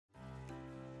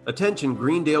Attention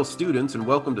Greendale students and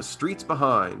welcome to Streets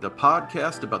Behind, a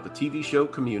podcast about the TV show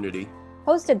Community.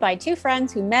 Hosted by two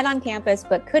friends who met on campus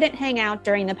but couldn't hang out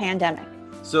during the pandemic.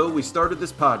 So we started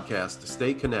this podcast to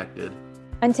stay connected.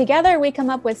 And together we come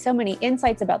up with so many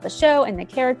insights about the show and the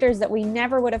characters that we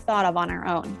never would have thought of on our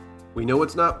own. We know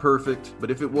it's not perfect, but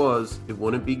if it was, it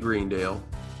wouldn't be Greendale.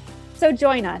 So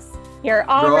join us. You're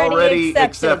already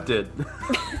accepted.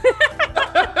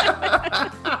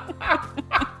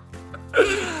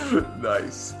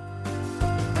 Nice.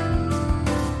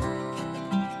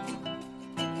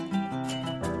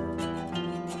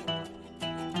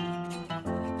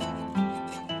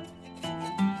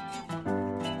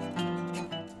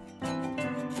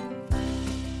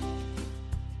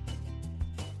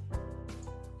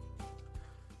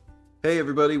 Hey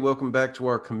everybody, welcome back to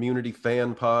our community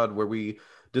fan pod where we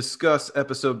discuss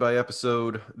episode by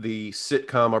episode the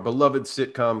sitcom, our beloved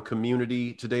sitcom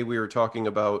Community. Today we are talking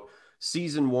about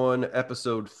Season 1,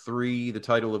 Episode 3, the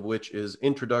title of which is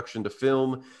Introduction to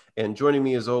Film. And joining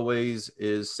me as always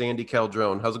is Sandy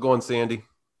Caldrone. How's it going, Sandy?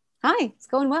 Hi, it's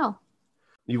going well.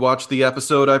 You watched the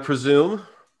episode, I presume?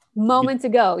 Moments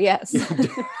ago, yes.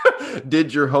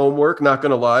 Did your homework, not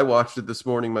going to lie, watched it this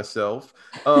morning myself.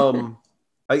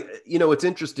 It's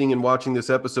interesting in watching this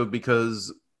episode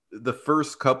because the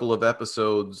first couple of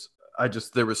episodes,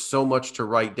 there was so much to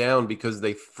write down because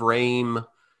they frame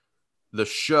the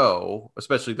show,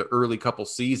 especially the early couple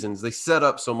seasons. They set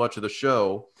up so much of the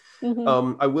show.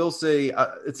 Mm-hmm. I will say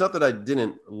it's not that I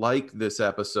didn't like this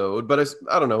episode, but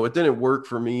I don't know, it didn't work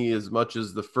for me as much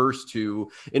as the first two,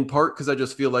 in part because I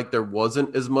just feel like there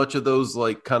wasn't as much of those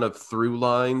like kind of through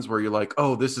lines where you're like,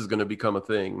 oh, this is going to become a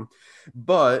thing.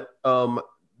 But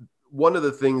one of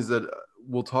the things that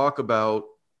we'll talk about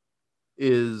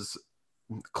is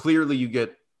clearly you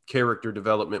get character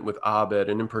development with Abed,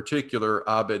 and in particular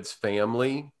Abed's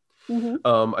family.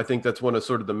 Mm-hmm. I think that's one of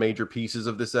sort of the major pieces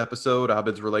of this episode.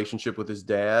 Abed's relationship with his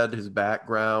dad, his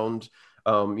background,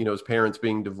 his parents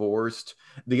being divorced.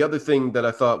 The other thing that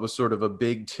I thought was sort of a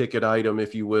big ticket item,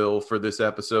 if you will, for this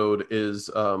episode is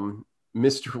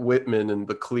Mr. Whitman and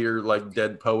the clear like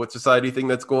Dead Poet Society thing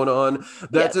that's going on.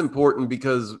 That's important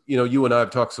because, you and I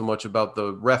have talked so much about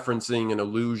the referencing and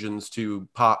allusions to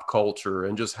pop culture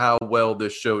and just how well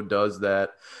this show does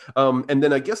that. And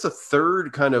then I guess a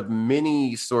third kind of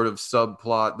mini sort of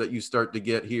subplot that you start to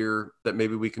get here that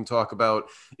maybe we can talk about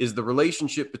is the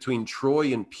relationship between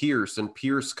Troy and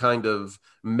Pierce kind of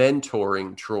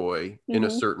mentoring Troy in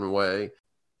a certain way.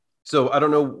 So I don't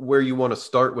know where you want to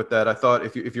start with that. I thought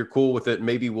if you're cool with it,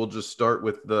 maybe we'll just start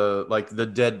with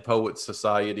the Dead Poets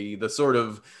Society, the sort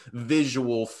of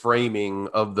visual framing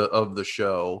of the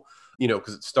show,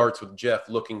 because it starts with Jeff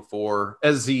looking for,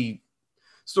 as he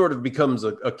sort of becomes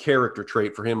a character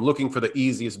trait for him, looking for the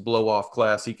easiest blow-off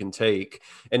class he can take.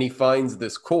 And he finds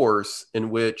this course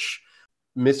in which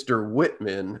Mr.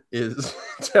 Whitman is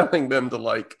telling them to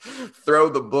like throw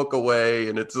the book away,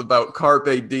 and it's about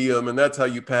carpe diem, and that's how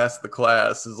you pass the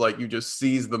class, is like you just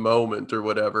seize the moment or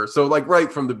whatever. So like right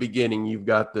from the beginning you've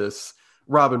got this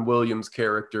Robin Williams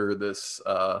character, this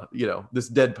this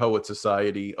Dead Poet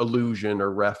Society allusion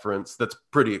or reference that's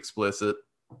pretty explicit.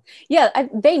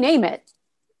 They name it.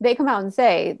 They come out and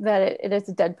say that it is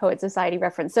a Dead Poet Society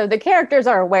reference, so the characters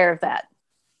are aware of that,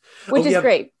 which is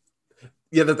great.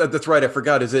 Yeah, that's right. I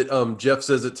forgot. Is it Jeff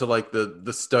says it to like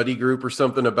the study group or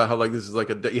something about how like this is like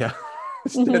Dead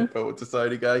Poet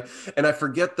Society guy. And I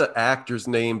forget the actor's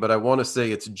name, but I want to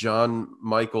say it's John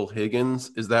Michael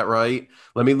Higgins. Is that right?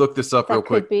 Let me look this up real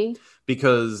quick.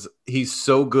 Because he's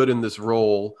so good in this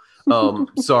role.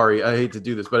 Sorry, I hate to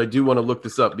do this, but I do want to look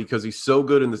this up because he's so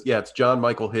good in this. Yeah, it's John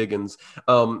Michael Higgins,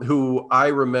 who I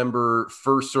remember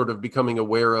first sort of becoming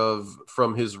aware of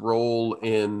from his role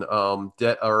in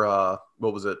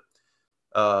what was it?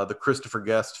 The Christopher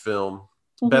Guest film,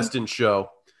 Best in Show.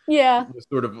 Yeah.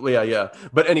 Yeah.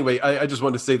 But anyway, I just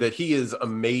wanted to say that he is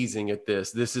amazing at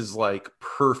this. This is like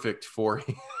perfect for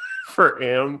him. For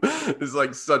him, is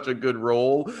like such a good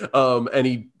role, and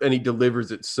he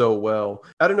delivers it so well.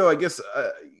 I don't know. I guess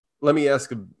let me ask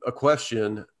a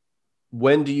question.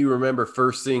 When do you remember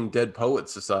first seeing Dead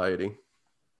Poets Society?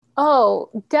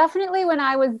 Oh, definitely when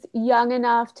I was young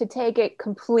enough to take it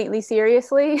completely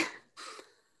seriously.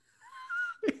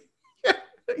 Yeah,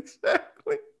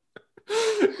 exactly.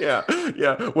 Yeah.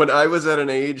 When I was at an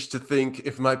age to think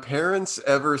if my parents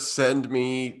ever send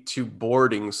me to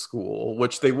boarding school,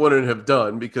 which they wouldn't have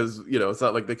done because, it's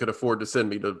not like they could afford to send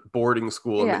me to boarding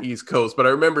school on the East Coast. But I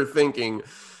remember thinking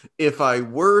if I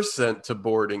were sent to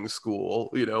boarding school,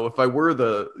 if I were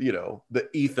the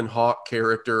Ethan Hawke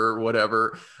character or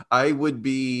whatever, I would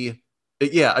be.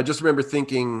 Yeah, I just remember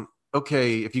thinking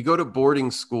okay, if you go to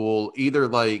boarding school, either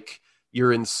like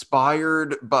you're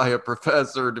inspired by a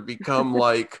professor to become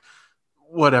like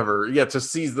whatever, yeah, to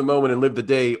seize the moment and live the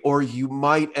day, or you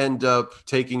might end up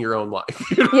taking your own life.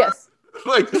 Yes.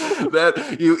 Like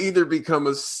that, you either become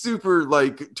a super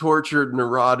like tortured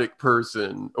neurotic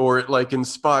person, or it like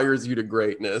inspires you to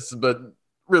greatness, but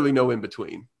really no in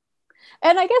between.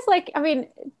 And I guess, like, I mean,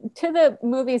 to the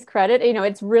movie's credit,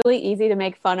 it's really easy to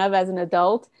make fun of as an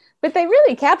adult, but they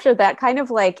really captured that kind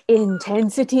of like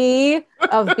intensity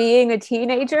of being a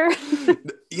teenager.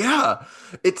 Yeah,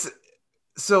 it's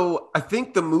so I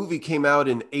think the movie came out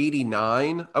in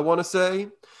 89, I want to say.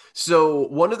 So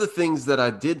one of the things that I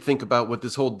did think about with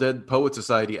this whole Dead Poet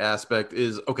Society aspect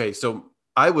is, okay, so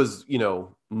I was,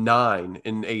 9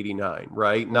 in 89,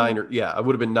 right? Mhm. Yeah, I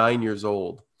would have been 9 years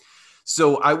old.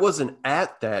 So I wasn't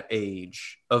at that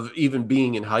age of even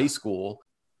being in high school,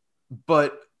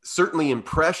 but certainly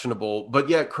impressionable. But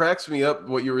yeah, it cracks me up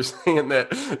what you were saying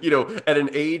that, at an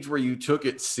age where you took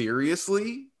it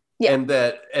seriously, Yeah. and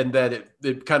that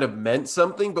it kind of meant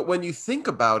something. But when you think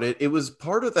about it, it was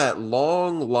part of that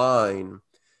long line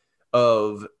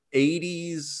of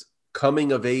 80s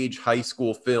coming of age high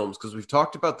school films, because we've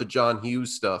talked about the John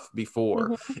Hughes stuff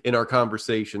before Hmm. in our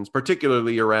conversations,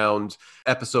 particularly around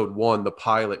episode 1, the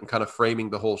pilot, and kind of framing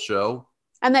the whole show.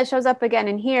 And that shows up again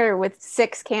in here with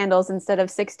 6 candles instead of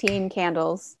 16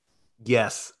 candles.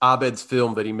 Yes, Abed's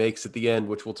film that he makes at the end,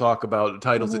 which we'll talk about,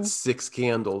 titles it Hmm. Six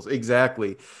Candles.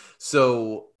 Exactly.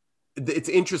 So it's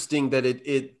interesting that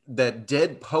that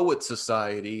Dead Poet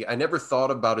Society, I never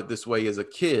thought about it this way as a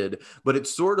kid, but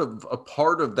it's sort of a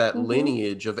part of that Hmm.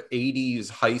 lineage of 80s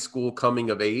high school coming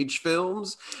of age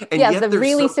films. And Yeah, yet the there's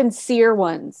really some, sincere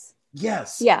ones.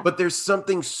 yes, Yeah. but there's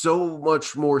something so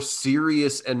much more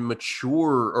serious and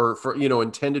mature, or for,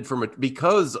 intended for,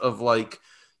 because of like,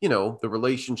 the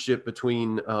relationship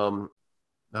between,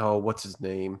 oh, what's his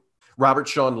name? Robert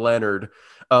Sean Leonard,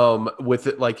 with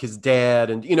it, like his dad,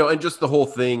 and and just the whole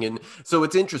thing. And so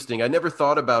it's interesting. I never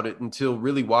thought about it until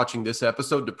really watching this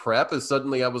episode to prep. And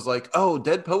suddenly I was like, oh,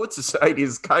 Dead Poet Society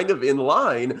is kind of in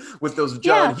line with those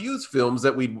John Yeah. Hughes films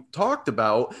that we talked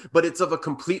about, but it's of a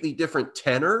completely different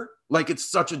tenor. Like it's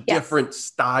such a Yes. different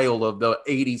style of the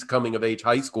 80s coming of age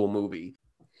high school movie.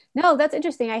 No, that's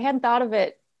interesting. I hadn't thought of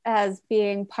it as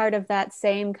being part of that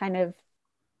same kind of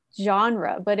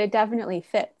genre, but it definitely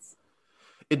fits.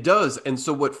 It does. And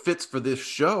so what fits for this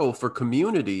show for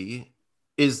Community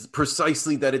is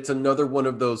precisely that it's another one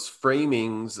of those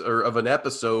framings or of an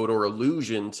episode or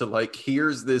allusion to like,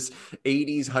 here's this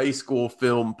 80s high school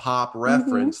film pop Hmm.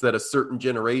 reference that a certain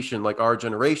generation, like our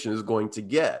generation, is going to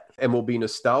get and will be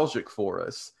nostalgic for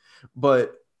us.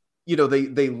 But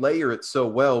they layer it so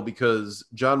well, because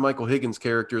John Michael Higgins'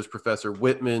 character is Professor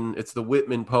Whitman. It's the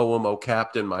Whitman poem, "Oh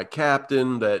Captain, My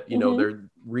Captain," that Hmm. they're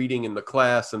reading in the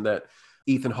class, and that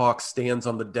Ethan Hawke stands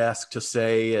on the desk to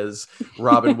say, as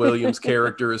Robin Williams'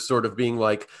 character is sort of being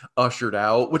like ushered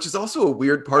out, which is also a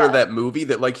weird part of Yeah. that movie,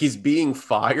 that like he's being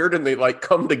fired and they like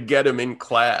come to get him in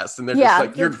class and they're just Yeah,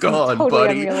 like, "You're it's gone, totally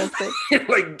buddy." unrealistic. You're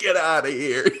like, "Get out of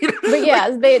here." But Like,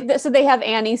 yeah, so they have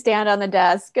Annie stand on the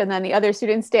desk, and then the other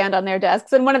students stand on their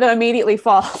desks, and one of them immediately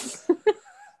falls.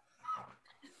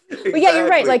 But yeah, you're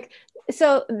right. exactly. Like,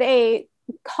 so they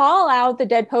call out the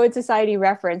Dead Poet Society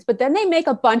reference, but then they make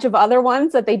a bunch of other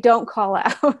ones that they don't call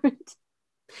out.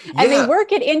 And they Yeah.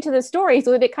 work it into the story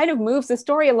so that it kind of moves the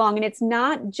story along. And it's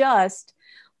not just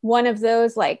one of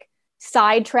those like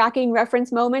sidetracking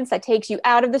reference moments that takes you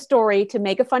out of the story to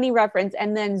make a funny reference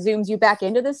and then zooms you back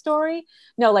into the story.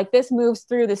 No, like this moves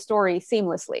through the story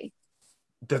seamlessly.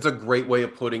 That's a great way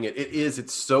of putting it. It is.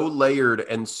 It's so layered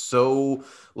and so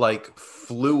like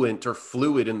fluent or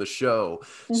fluid in the show.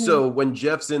 Mm-hmm. So when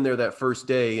Jeff's in there that first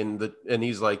day and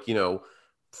he's like,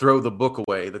 throw the book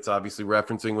away. That's obviously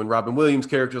referencing when Robin Williams'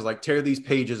 character is like, tear these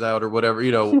pages out or whatever.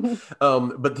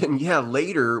 But then yeah,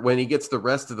 later when he gets the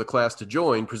rest of the class to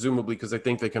join, presumably because they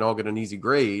think they can all get an easy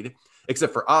grade,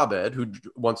 except for Abed, who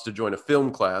wants to join a film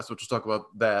class, which we'll talk about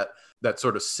that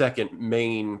sort of second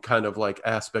main kind of like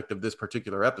aspect of this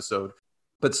particular episode.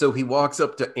 But so he walks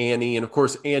up to Annie, and of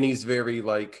course Annie's very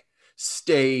like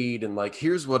staid and like,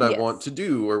 here's what I want Yes. to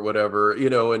do or whatever,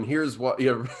 and here's what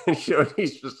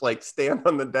he's just like, stand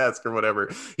on the desk or whatever.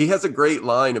 He has a great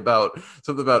line about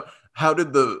something about how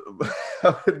did the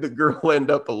how did the girl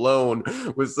end up alone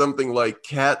with something like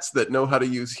cats that know how to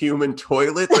use human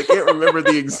toilets? I can't remember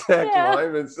the exact Yeah.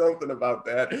 line, and something about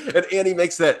that. And Annie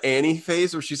makes that Annie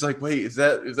face where she's like, "Wait, is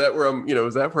that where I'm,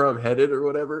 is that where I'm headed or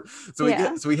whatever?"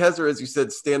 Yeah. So he has her, as you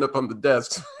said, stand up on the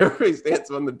desk. So everybody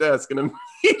stands on the desk, and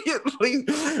immediately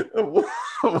a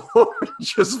woman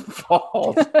just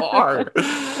falls hard.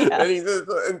 Yeah. And he says,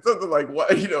 and something like, why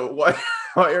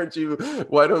aren't you,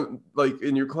 why don't, like,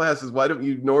 in your classes, why don't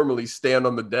you normally stand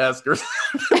on the desk or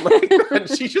something like that? And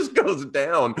she just goes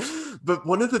down. But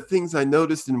one of the things I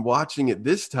noticed in watching it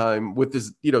this time with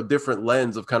this, different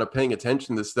lens of kind of paying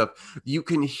attention to this stuff, you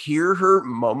can hear her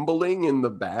mumbling in the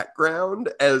background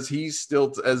as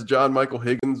as John Michael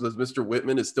Higgins, as Mr.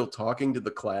 Whitman, is still talking to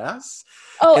the class.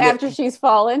 Oh, And after she's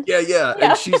fallen. yeah.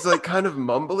 And she's like kind of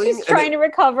mumbling. She's trying to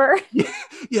recover.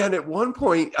 Yeah, and at one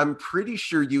point, I'm pretty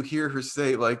sure you hear her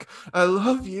say, like, "I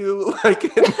love you," like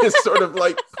in this sort of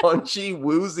like punchy,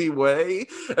 woozy way.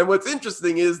 And what's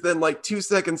interesting is then, like 2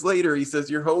 seconds later, he says,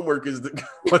 "Your homework is,"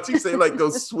 what's he say? Like, go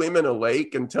swim in a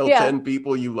lake and tell 10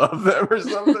 people you love them or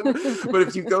something. But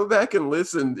if you go back and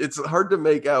listen, it's hard to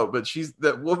make out. But she's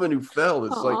that woman who fell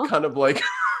is like kind of like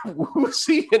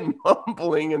woozy and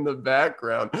mumbling in the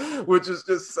background, which is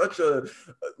just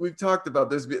we've talked about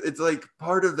this, it's like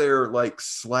part of their like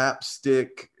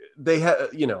slapstick. They have,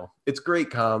 it's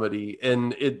great comedy,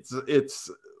 and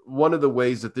it's one of the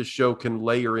ways that this show can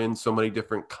layer in so many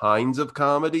different kinds of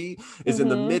comedy is in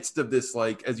the midst of this,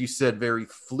 like, as you said, very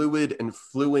fluid and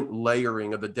fluent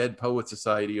layering of the Dead Poet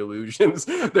Society illusions.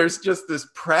 There's just this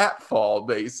pratfall,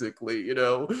 basically,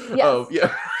 Yes.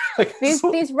 yeah. Like,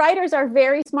 these writers are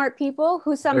very smart people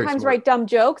who sometimes write dumb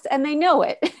jokes, and they know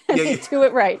it. They do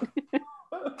it right.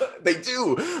 They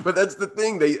do, but that's the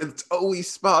thing. It's always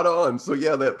spot on. So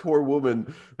yeah, that poor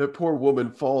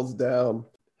woman falls down.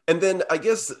 And then I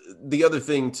guess the other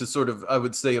thing to sort of, I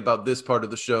would say about this part of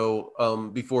the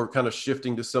show, before kind of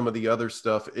shifting to some of the other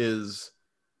stuff is,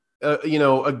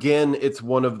 again, it's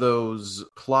one of those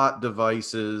plot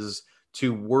devices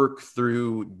to work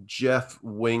through Jeff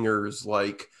Winger's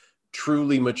like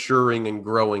truly maturing and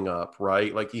growing up,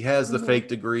 right? Like he has the fake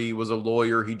degree, was a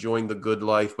lawyer, he joined the good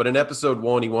life, but in episode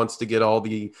 1 he wants to get all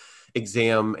the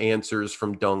exam answers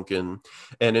from Duncan,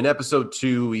 and in episode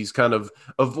 2 he's kind of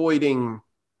avoiding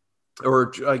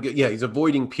he's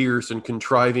avoiding Pierce and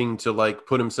contriving to like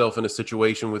put himself in a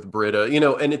situation with Britta,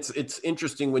 and it's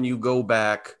interesting when you go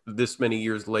back this many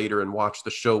years later and watch the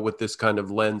show with this kind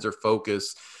of lens or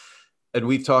focus. And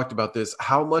we've talked about this,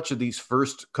 how much of these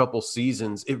first couple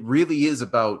seasons, it really is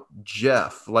about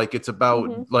Jeff. Like it's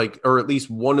about like, or at least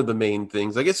one of the main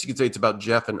things, I guess you could say it's about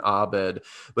Jeff and Abed,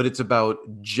 but it's about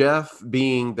Jeff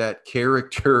being that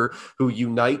character who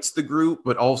unites the group,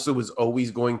 but also is always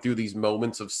going through these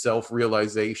moments of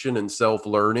self-realization and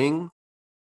self-learning.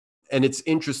 And it's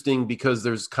interesting because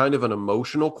there's kind of an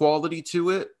emotional quality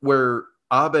to it where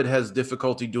Abed has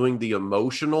difficulty doing the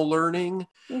emotional learning,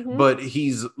 but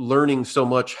he's learning so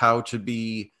much how to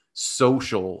be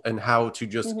social and how to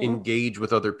just engage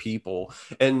with other people.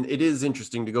 And it is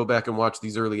interesting to go back and watch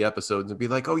these early episodes and be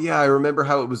like, oh yeah, I remember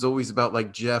how it was always about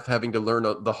like Jeff having to learn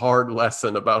the hard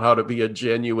lesson about how to be a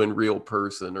genuine, real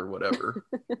person or whatever.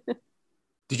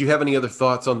 Did you have any other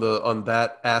thoughts on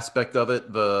that aspect of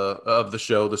it, of the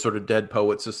show, the sort of Dead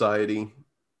Poet Society?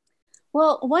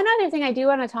 Well, one other thing I do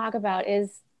want to talk about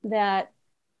is that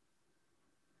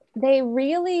they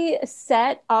really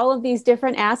set all of these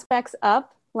different aspects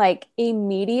up like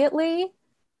immediately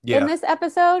in this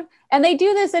episode. And they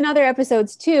do this in other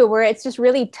episodes too, where it's just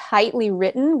really tightly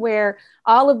written, where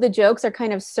all of the jokes are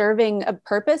kind of serving a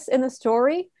purpose in the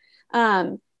story.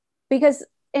 Because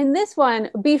in this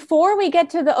one, before we get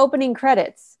to the opening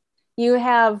credits, you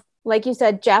have, like you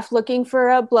said, Jeff looking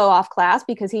for a blow off class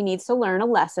because he needs to learn a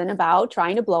lesson about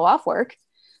trying to blow off work.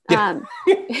 You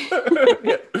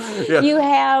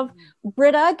have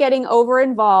Britta getting over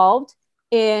involved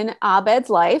in Abed's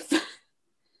life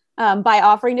by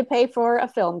offering to pay for a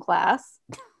film class.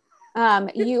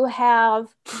 You have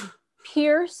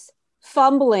Pierce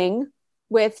fumbling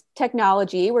with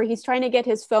technology where he's trying to get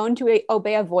his phone to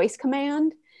obey a voice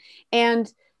command.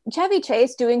 And Chevy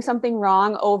Chase doing something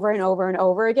wrong over and over and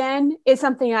over again is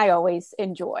something I always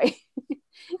enjoy.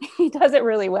 He does it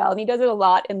really well, and he does it a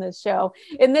lot in this show.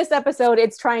 In this episode,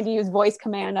 it's trying to use voice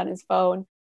command on his phone.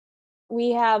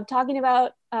 We have talking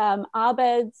about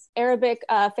Abed's Arabic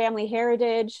family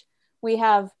heritage. We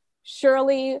have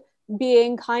Shirley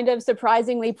being kind of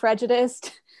surprisingly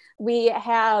prejudiced. We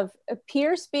have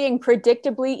Pierce being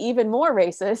predictably even more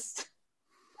racist.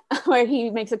 where he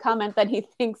makes a comment that he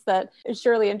thinks that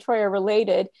Shirley and Troy are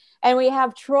related. And we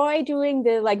have Troy doing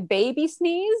the like baby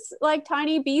sneeze, like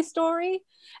tiny bee story.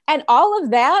 And all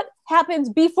of that happens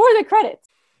before the credits.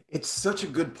 It's such a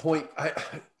good point.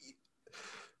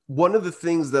 One of the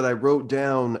things that I wrote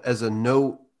down as a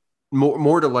note,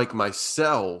 more to like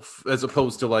myself as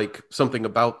opposed to like something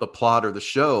about the plot or the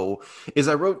show, is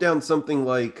I wrote down something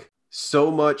like,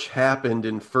 so much happened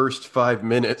in first 5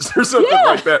 minutes or something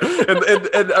like that.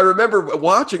 And I remember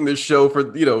watching this show for,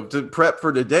 to prep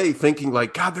for today, thinking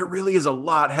like, God, there really is a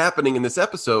lot happening in this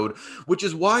episode, which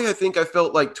is why I think I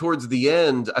felt like towards the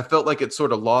end, I felt like it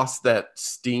sort of lost that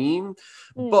steam.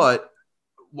 But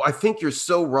I think you're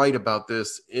so right about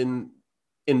this in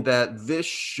that this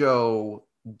show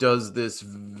does this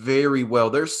very well.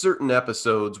 There's certain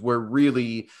episodes where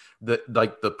really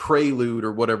the prelude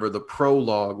or whatever, the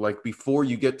prologue, like before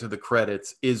you get to the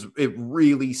credits, it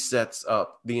really sets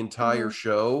up the entire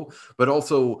show, but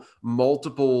also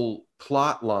multiple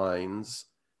plot lines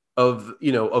of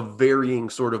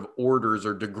varying sort of orders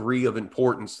or degree of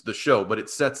importance to the show, but it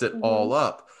sets it all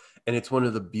up. And it's one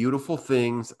of the beautiful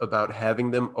things about having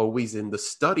them always in the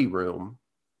study room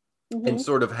and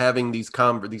sort of having these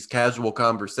casual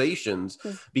conversations,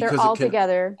 because all it can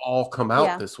together all come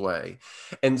out this way.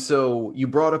 And so you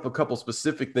brought up a couple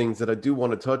specific things that I do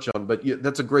want to touch on, but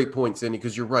that's a great point, Sandy,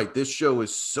 because you're right. This show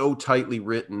is so tightly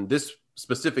written, this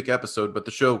specific episode, but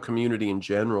the show Community in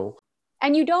general.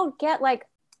 And you don't get like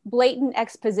blatant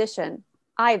exposition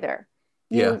either.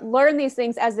 You learn these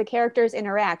things as the characters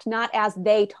interact, not as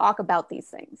they talk about these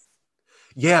things.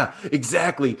 Yeah,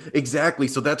 exactly.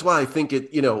 So that's why I think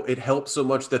it helps so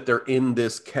much that they're in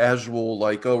this casual,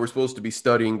 like, oh, we're supposed to be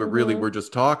studying, but really we're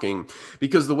just talking.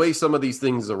 Because the way some of these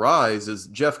things arise is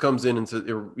Jeff comes in and says,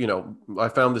 I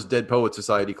found this Dead Poet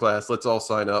Society class. Let's all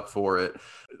sign up for it.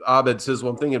 Abed says,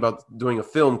 well, I'm thinking about doing a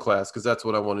film class because that's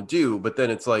what I want to do. But then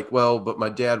it's like, well, but my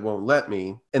dad won't let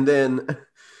me. And then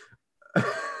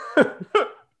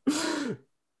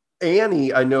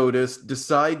Annie, I noticed,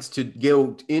 decides to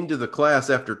go into the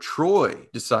class after Troy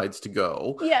decides to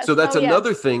go. Yes. So that's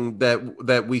another thing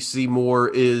that we see more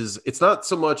is it's not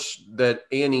so much that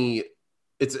Annie,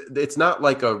 it's not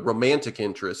like a romantic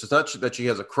interest. It's not that she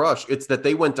has a crush. It's that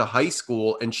they went to high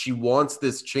school and she wants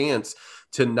this chance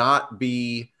to not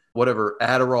be whatever,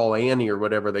 Adderall Annie or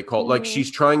whatever they call it. Like she's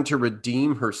trying to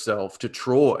redeem herself to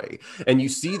Troy. And you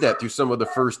see that through some of the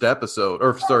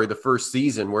the first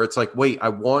season, where it's like, wait, I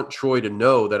want Troy to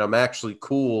know that I'm actually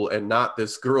cool and not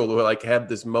this girl who like had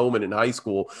this moment in high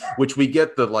school, which we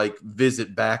get the like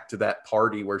visit back to that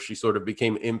party where she sort of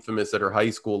became infamous at her high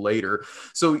school later.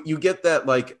 So you get that,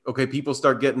 like, okay, people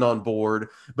start getting on board,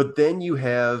 but then you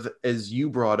have, as you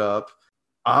brought up,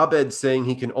 Abed saying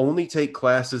he can only take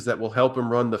classes that will help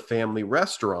him run the family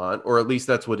restaurant, or at least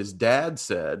that's what his dad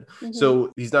said.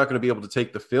 So he's not going to be able to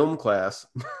take the film class.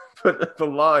 But the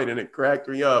line, and it cracked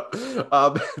me up,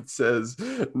 Abed says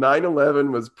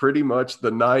 9/11 was pretty much the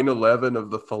 9/11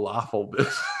 of the falafel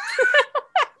business.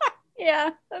 Yeah,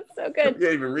 that's so good. I can't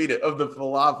even read it, of the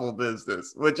falafel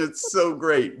business, which is so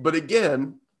great. But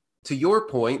again, to your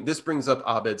point, this brings up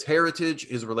Abed's heritage,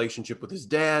 his relationship with his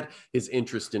dad, his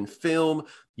interest in film.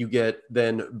 You get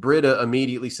then Britta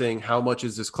immediately saying, how much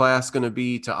is this class going to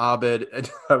be to Abed? And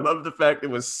I love the fact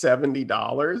it was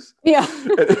 $70. Yeah.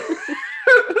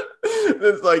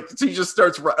 It's like, she just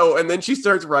starts, and then she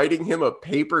starts writing him a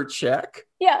paper check.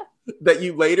 Yeah. That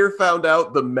you later found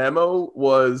out the memo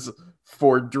was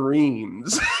for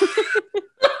dreams.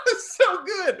 So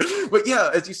good. But yeah,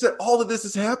 as you said, all of this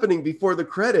is happening before the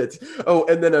credits. Oh,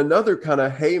 and then another kind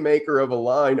of haymaker of a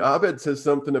line. Abed says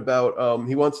something about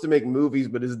he wants to make movies,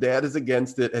 but his dad is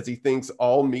against it, as he thinks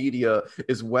all media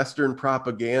is Western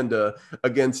propaganda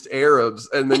against Arabs.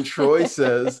 And then Troy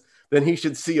says, then he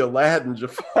should see Aladdin.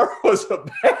 Jafar was a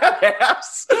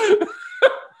badass.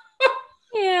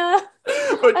 Yeah.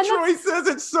 But Troy says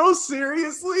it so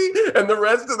seriously, and the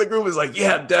rest of the group is like,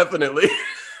 yeah, definitely.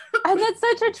 And that's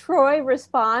such a Troy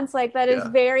response. Like, that is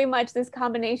very much this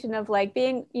combination of like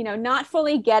being, not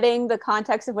fully getting the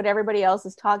context of what everybody else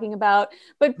is talking about,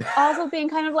 but also being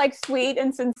kind of like sweet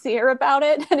and sincere about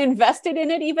it and invested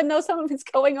in it, even though some of it's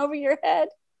going over your head.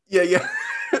 Yeah.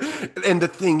 And the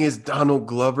thing is, Donald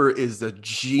Glover is a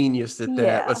genius at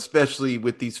that, especially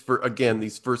with these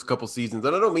first couple seasons.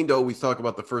 And I don't mean to always talk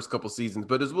about the first couple seasons,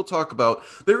 but as we'll talk about,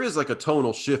 there is like a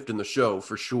tonal shift in the show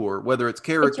for sure, whether it's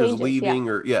characters leaving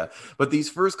or but these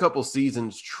first couple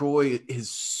seasons, Troy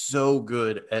is so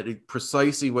good at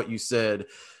precisely what you said,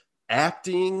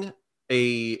 acting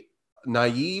a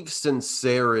naive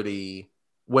sincerity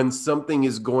when something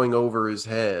is going over his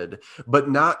head, but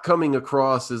not coming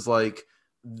across as like,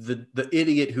 the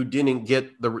idiot who didn't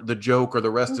get the joke or the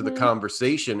rest of the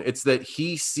conversation. It's that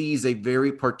he sees a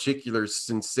very particular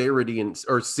sincerity and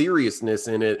or seriousness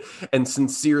in it and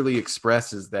sincerely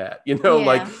expresses that,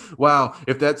 like, wow,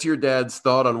 if that's your dad's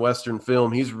thought on Western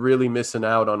film, he's really missing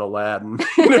out on Aladdin.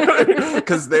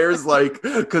 Because there's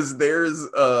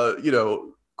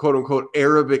quote unquote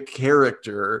Arabic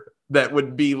character that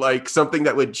would be like something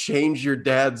that would change your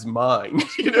dad's mind.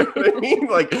 You know what I mean?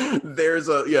 Like there's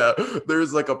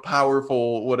like a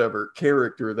powerful whatever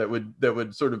character that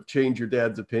would sort of change your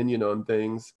dad's opinion on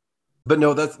things. But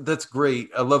no, that's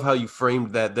great. I love how you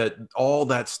framed that all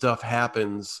that stuff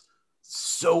happens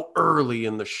so early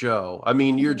in the show. I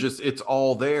mean, it's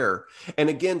all there. And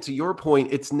again, to your point,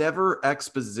 it's never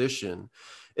exposition.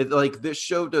 Like this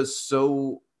show does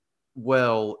so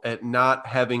well at not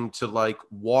having to like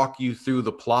walk you through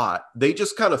the plot. They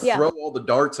just kind of throw all the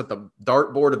darts at the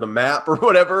dartboard of the map or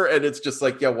whatever, and it's just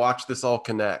like, watch this all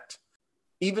connect.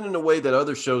 Even in a way that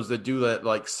other shows that do that,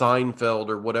 like Seinfeld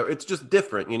or whatever, it's just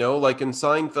different, like in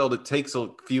Seinfeld, it takes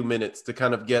a few minutes to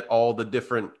kind of get all the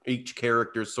different, each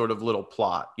character's sort of little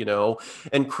plot,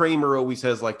 and Kramer always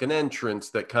has like an entrance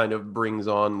that kind of brings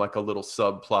on like a little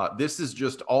subplot. This is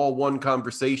just all one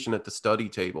conversation at the study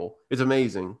table. It's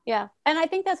amazing. Yeah. And I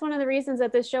think that's one of the reasons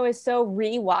that this show is so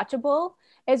rewatchable,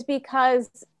 is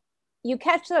because you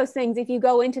catch those things if you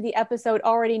go into the episode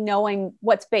already knowing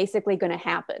what's basically going to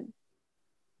happen.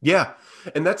 Yeah.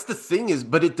 And that's the thing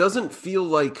but it doesn't feel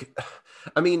like,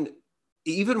 I mean,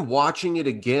 even watching it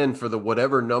again for the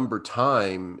whatever number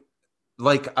time,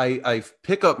 like I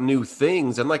pick up new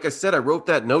things. And like I said, I wrote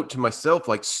that note to myself,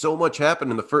 like so much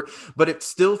happened in the first, but it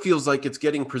still feels like it's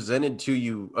getting presented to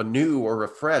you anew or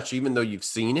afresh, even though you've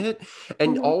seen it.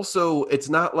 And also it's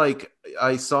not like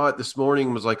I saw it this morning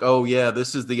and was like, oh yeah,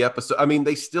 this is the episode. I mean,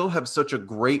 they still have such a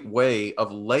great way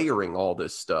of layering all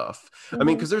this stuff. I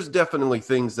mean, because there's definitely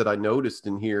things that I noticed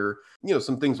in here,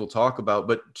 some things we'll talk about,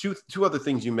 but two other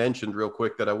things you mentioned real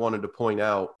quick that I wanted to point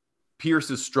out.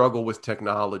 Pierce's struggle with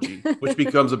technology, which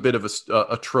becomes a bit of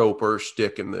a trope or a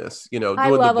shtick in this, doing I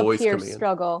love the voice a Pierce command.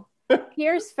 struggle.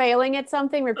 Pierce failing at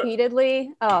something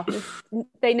repeatedly. Oh,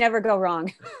 they never go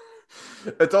wrong.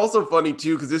 It's also funny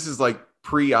too, because this is like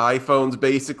pre-iPhones,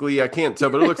 basically. I can't tell,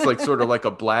 but it looks like sort of like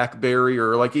a BlackBerry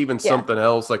or like even something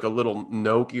else, like a little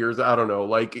Nokia, or I don't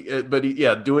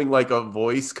know, doing like a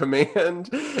voice command.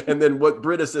 And then what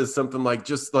Britta says something like,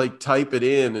 just like type it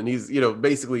in. And he's,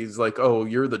 basically he's like, oh,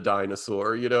 you're the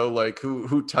dinosaur, like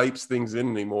who types things in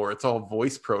anymore? It's all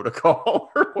voice protocol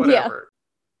or whatever. Yeah.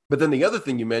 But then the other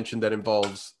thing you mentioned that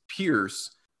involves Pierce,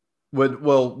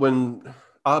 when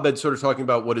Abed's sort of talking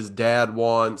about what his dad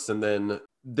wants, and then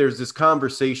there's this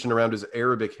conversation around his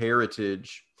Arabic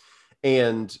heritage,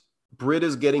 and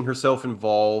Britta's getting herself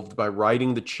involved by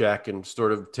writing the check and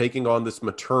sort of taking on this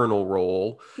maternal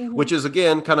role, which is,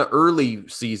 again, kind of early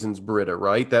seasons Britta,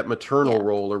 right? That maternal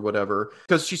role or whatever.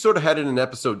 Because she sort of had it in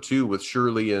episode 2 with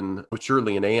Shirley and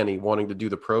Annie wanting to do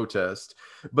the protest.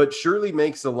 But Shirley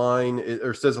makes a line,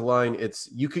 or says a line, it's,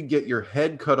 you could get your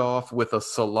head cut off with a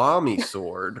salami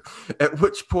sword. At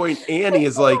which point Annie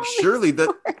is like, Shirley, that...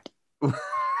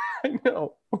 I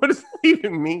know. What does that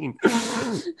even mean?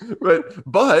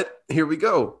 But here we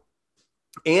go.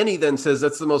 Annie then says,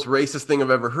 that's the most racist thing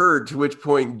I've ever heard, to which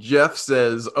point Jeff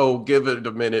says, oh, give it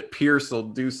a minute. Pierce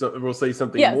will say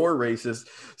something more racist.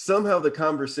 Somehow the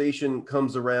conversation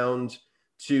comes around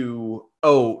to,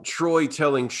 oh, Troy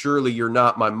telling Shirley, you're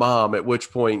not my mom, at which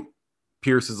point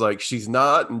Pierce is like, she's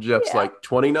not, and Jeff's like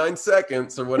 29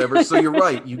 seconds or whatever. So you're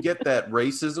right. You get that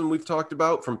racism we've talked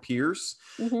about from Pierce,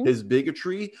 his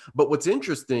bigotry. But what's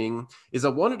interesting is I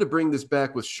wanted to bring this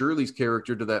back with Shirley's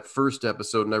character to that first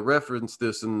episode, and I referenced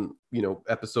this in,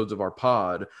 episodes of our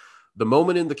pod. The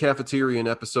moment in the cafeteria in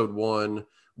episode 1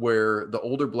 where the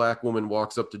older black woman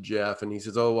walks up to Jeff and he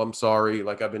says, oh, I'm sorry.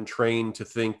 Like, I've been trained to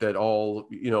think that all,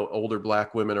 older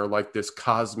black women are like this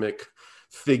cosmic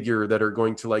figure that are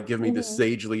going to like give me this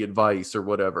sagely advice or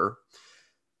whatever.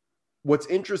 What's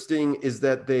interesting is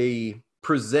that they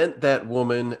present that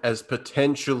woman as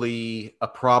potentially a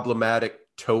problematic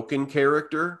token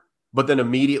character, but then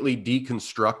immediately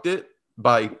deconstruct it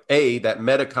by that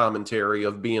meta commentary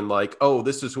of being like, oh,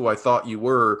 this is who I thought you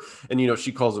were. And,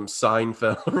 she calls him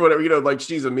Seinfeld or whatever, like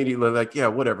she's immediately like, yeah,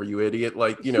 whatever, you idiot.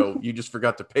 Like, you just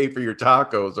forgot to pay for your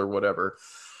tacos or whatever.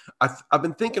 I've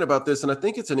been thinking about this, and I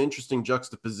think it's an interesting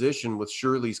juxtaposition with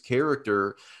Shirley's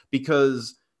character,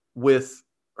 because with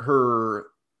her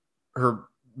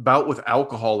bout with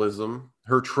alcoholism,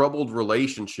 her troubled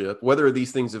relationship, whether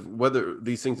these things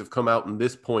have come out in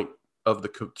this point of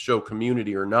the show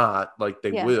Community or not. Like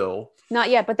they will. Not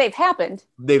yet, but they've happened.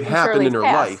 They've happened in her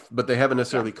past. life, but they haven't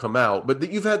necessarily come out. But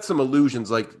you've had some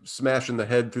illusions, like smashing the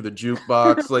head through the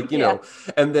jukebox, like, you know,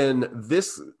 and then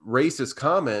this racist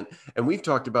comment, and we've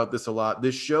talked about this a lot.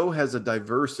 This show has a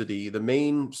diversity, the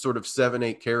main sort of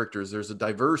 7-8 characters, there's a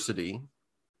diversity,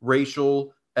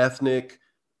 racial, ethnic,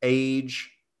 age,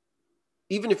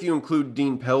 even if you include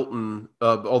Dean Pelton,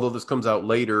 although this comes out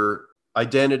later,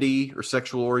 identity or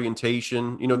sexual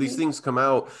orientation, you know, these things come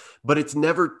out, but it's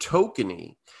never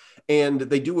tokeny. And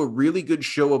they do a really good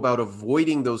show about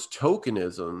avoiding those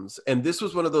tokenisms. And this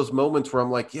was one of those moments where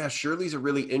I'm like, yeah, Shirley's a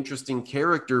really interesting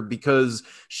character because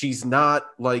she's not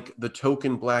like the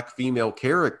token Black female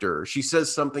character. She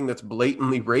says something that's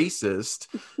blatantly racist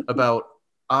about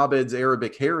Abed's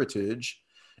Arabic heritage.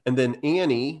 And then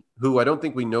Annie, who I don't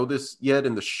think we know this yet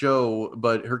in the show,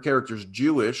 but her character's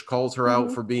Jewish, calls her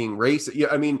out for being racist. Yeah,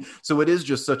 I mean, so it is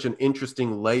just such an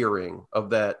interesting layering of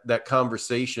that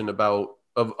conversation about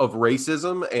of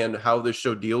racism and how this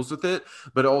show deals with it,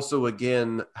 but also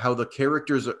again how the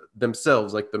characters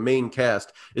themselves, like the main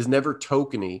cast, is never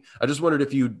tokeny. I just wondered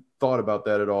if you thought about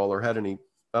that at all, or had any,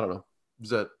 I don't know, does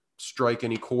that strike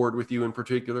any chord with you in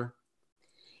particular?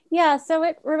 Yeah, so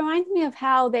it reminds me of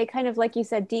how they kind of, like you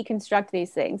said, deconstruct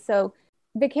these things. So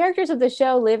the characters of the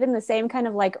show live in the same kind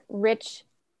of like rich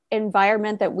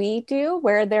environment that we do,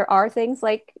 where there are things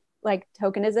like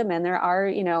tokenism, and there are,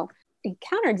 you know,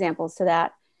 counterexamples to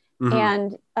that.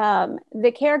 And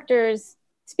the characters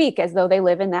speak as though they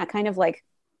live in that kind of like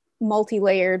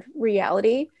multi-layered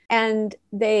reality, and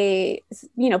they,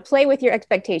 you know, play with your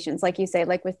expectations, like you say,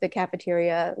 like with the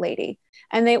cafeteria lady.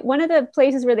 And one of the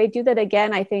places where they do that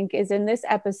again, I think, is in this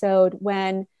episode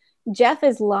when Jeff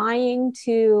is lying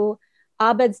to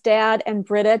Abed's dad and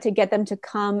Britta to get them to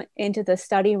come into the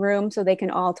study room so they can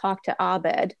all talk to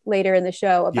Abed later in the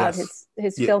show about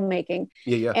his filmmaking.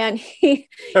 And he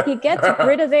gets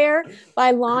Britta there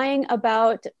by lying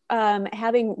about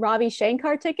having Ravi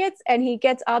Shankar tickets, and he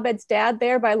gets Abed's dad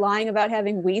there by lying about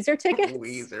having Weezer tickets.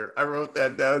 Weezer. I wrote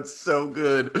that down. So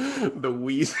good. The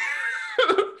Weezer.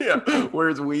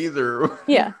 Where's Weezer?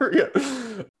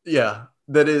 Yeah.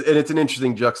 That is, and it's an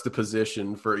interesting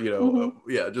juxtaposition for, you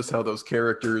know, just how those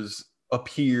characters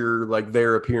appear, like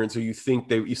their appearance, who you think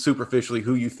they superficially,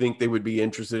 who you think they would be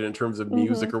interested in terms of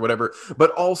music or whatever.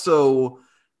 But also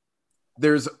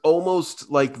there's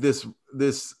almost like this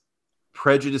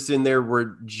prejudice in there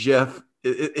where Jeff,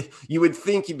 you would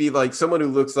think he'd be like, someone who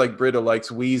looks like Britta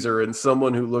likes Weezer, and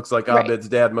someone who looks like Abed's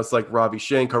dad must like Ravi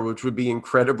Shankar, which would be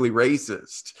incredibly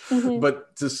racist.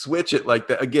 But to switch it like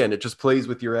that, again, it just plays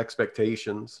with your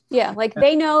expectations. Yeah, like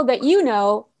they know that you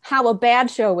know how a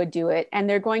bad show would do it, and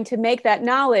they're going to make that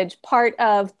knowledge part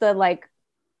of the, like,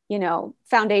 you know,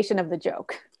 foundation of the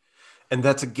joke. And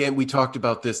that's, again, we talked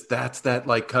about this, that's that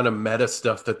like kind of meta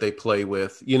stuff that they play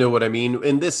with. You know what I mean?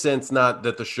 In this sense, not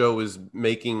that the show is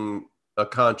making a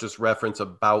conscious reference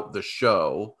about the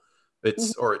show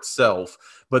or itself,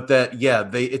 but that,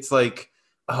 it's like,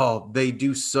 they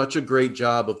do such a great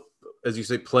job of, as you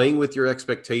say, playing with your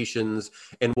expectations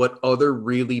and what other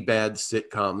really bad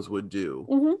sitcoms would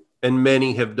do. And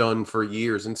many have done for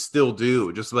years and still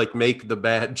do, just like make the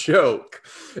bad joke.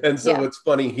 And so what's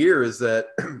funny here is that,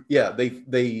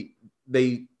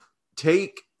 they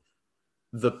take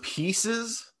the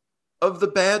pieces of the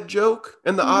bad joke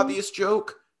and the obvious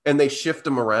joke, and they shift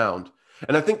them around.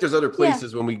 And I think there's other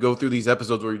places when we go through these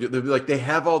episodes where they're like, they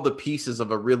have all the pieces of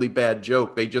a really bad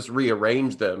joke. They just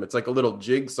rearrange them. It's like a little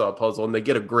jigsaw puzzle, and they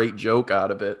get a great joke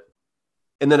out of it.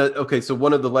 And then, so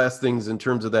one of the last things in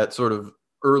terms of that sort of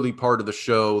early part of the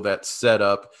show, that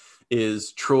setup,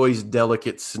 is Troy's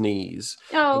delicate sneeze.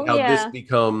 And how this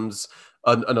becomes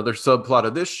another subplot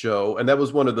of this show. And that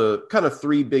was one of the kind of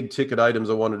 3 big ticket items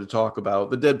I wanted to talk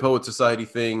about: the Dead Poet Society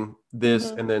thing,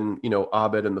 this, and then, you know,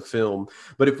 Abed in the film.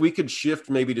 But if we could shift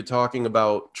maybe to talking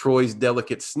about Troy's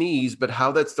delicate sneeze, but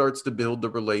how that starts to build the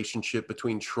relationship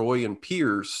between Troy and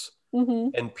Pierce,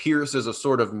 and Pierce as a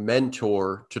sort of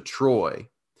mentor to Troy,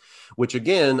 which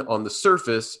again, on the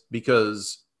surface,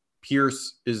 because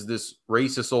Pierce is this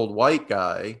racist old white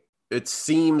guy, it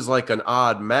seems like an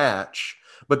odd match.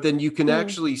 But then you can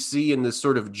actually see in this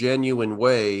sort of genuine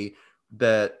way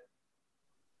that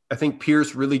I think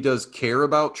Pierce really does care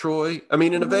about Troy. I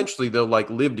mean, and eventually they'll like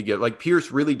live together. Like Pierce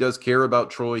really does care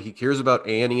about Troy. He cares about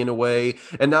Annie in a way,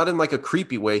 and not in like a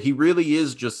creepy way. He really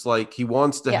is just like, he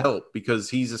wants to help because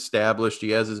he's established.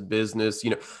 He has his business. You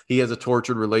know, he has a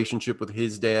tortured relationship with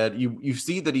his dad. You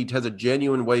see that he has a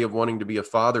genuine way of wanting to be a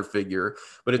father figure,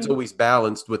 but it's always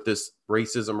balanced with this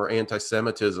racism or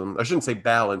anti-Semitism. I shouldn't say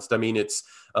balanced. I mean, it's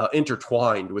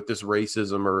intertwined with this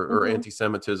racism or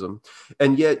anti-Semitism.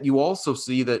 And yet you also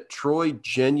see that Troy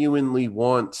genuinely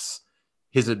wants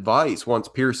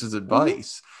Pierce's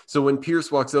advice. So when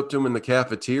Pierce walks up to him in the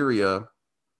cafeteria,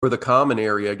 or the common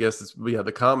area, I guess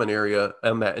the common area,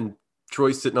 and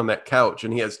Troy's sitting on that couch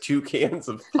and he has 2 cans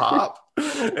of pop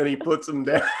and he puts them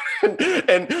down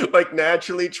and like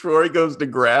naturally Troy goes to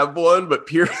grab one, but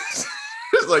Pierce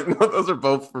is like, no, those are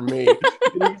both for me.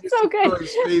 So good.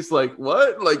 Troy's face like,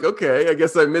 what? Like, okay, I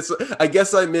guess I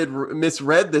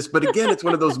misread this. But again, it's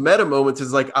one of those meta moments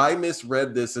is like, I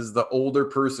misread this as the older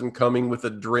person coming with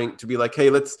a drink to be like, hey,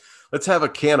 let's have a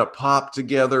can of pop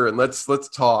together and let's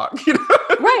talk. You know?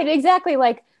 Right, exactly.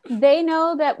 Like they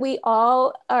know that we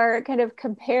all are kind of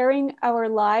comparing our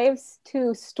lives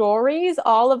to stories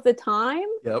all of the time.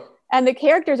 Yep. And the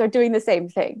characters are doing the same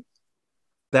thing.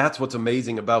 That's what's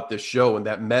amazing about this show and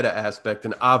that meta aspect,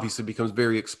 and obviously becomes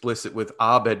very explicit with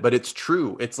Abed, but it's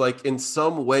true. It's like in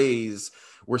some ways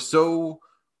we're so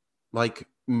like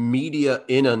media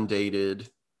inundated.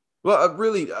 Well,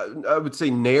 really, I would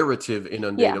say narrative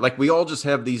inundated. Yeah. Like we all just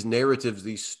have these narratives,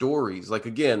 these stories. Like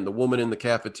again, the woman in the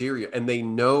cafeteria, and they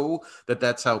know that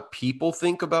that's how people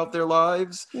think about their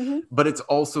lives. But it's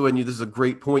also, and this is a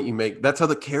great point you make, that's how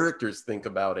the characters think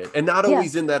about it. And not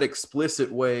always in that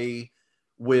explicit way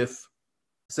with,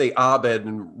 say, Abed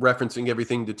and referencing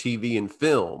everything to TV and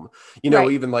film,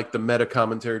 even like the meta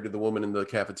commentary to the woman in the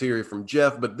cafeteria from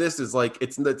Jeff. But this is like,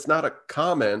 it's not a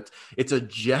comment, it's a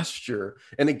gesture.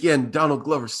 And again, Donald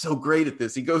Glover's so great at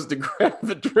this. He goes to grab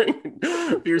a drink.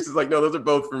 Pierce is like, no, those are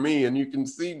both for me. And you can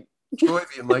see Troy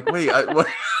being like, wait,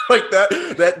 like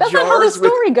that That's jars not how the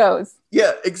story goes.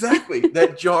 Yeah, exactly.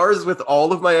 That jars with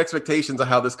all of my expectations of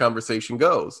how this conversation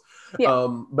goes. Yeah.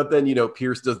 But then,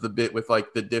 Pierce does the bit with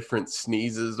like the different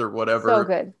sneezes or whatever. So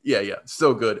good. Yeah.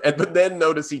 So good. But then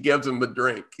notice he gives him the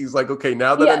drink. He's like, okay,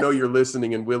 now that I know you're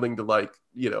listening and willing to like,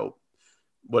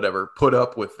 whatever, put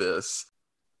up with this.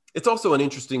 It's also an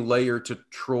interesting layer to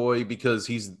Troy because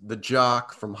he's the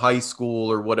jock from high school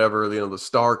or whatever, the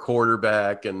star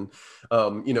quarterback. And,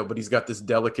 but he's got this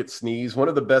delicate sneeze. One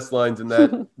of the best lines in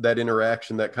that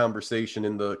interaction, that conversation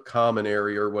in the common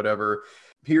area or whatever,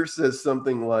 Pierce says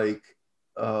something like,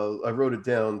 I wrote it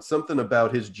down, something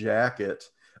about his jacket.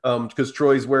 Because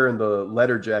Troy's wearing the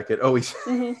letter jacket. Oh, he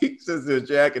says to his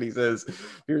jacket,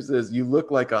 Pierce says, you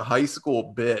look like a high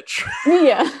school bitch.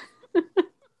 Yeah.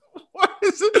 What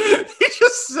is it? He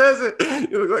just says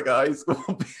it. You look like a high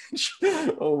school bitch.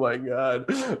 Oh my God.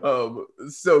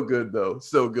 So good though.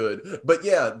 So good. But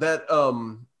yeah, that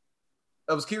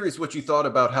I was curious what you thought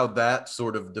about how that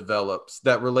sort of develops,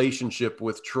 that relationship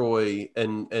with Troy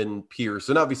and Pierce.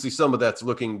 And obviously some of that's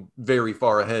looking very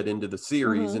far ahead into the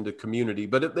series, into Community.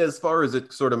 But as far as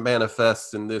it sort of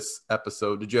manifests in this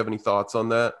episode, did you have any thoughts on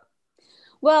that?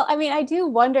 Well, I mean, I do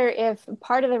wonder if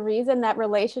part of the reason that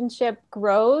relationship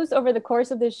grows over the course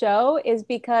of the show is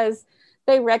because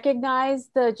they recognize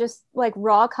the just like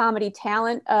raw comedy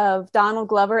talent of Donald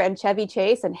Glover and Chevy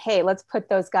Chase, and hey, let's put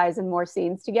those guys in more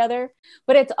scenes together.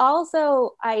 But it's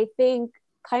also, I think,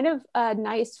 kind of a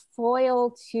nice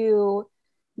foil to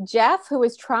Jeff, who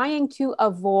is trying to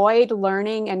avoid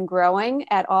learning and growing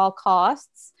at all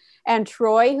costs, and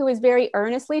Troy, who is very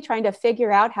earnestly trying to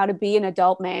figure out how to be an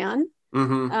adult man.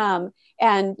 And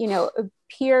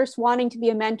Pierce wanting to be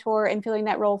a mentor and filling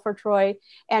that role for Troy,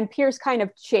 and Pierce kind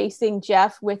of chasing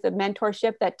Jeff with a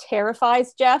mentorship that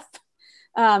terrifies Jeff,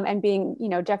 and being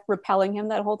Jeff repelling him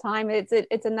that whole time.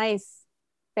 It's a nice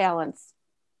balance.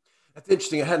 That's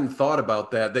interesting. I hadn't thought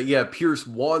about that. Yeah, Pierce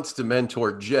wants to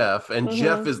mentor Jeff, and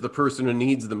Jeff is the person who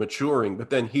needs the maturing. But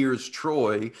then here's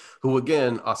Troy, who,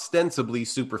 again, ostensibly,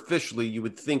 superficially, you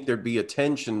would think there'd be a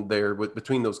tension there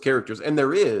between those characters. And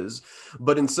there is.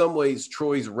 But in some ways,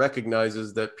 Troy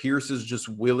recognizes that Pierce is just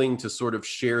willing to sort of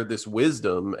share this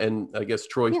wisdom. And I guess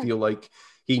Troy feel like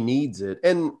he needs it.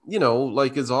 And,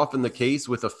 like is often the case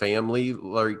with a family,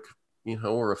 like,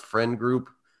 or a friend group,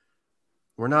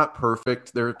 we're not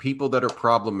perfect. There are people that are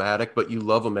problematic, but you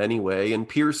love them anyway. And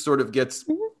Pierce sort of gets,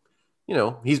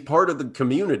 he's part of the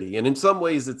community. And in some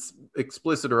ways it's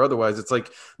explicit or otherwise. It's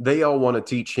like they all want to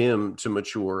teach him to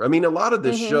mature. I mean, a lot of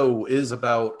this show is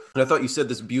about, and I thought you said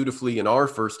this beautifully in our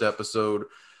first episode,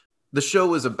 the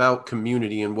show is about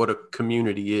community and what a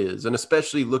community is. And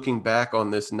especially looking back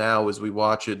on this now as we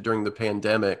watch it during the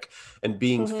pandemic and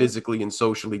being physically and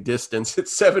socially distanced.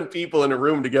 It's 7 people in a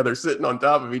room together sitting on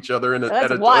top of each other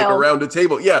like around a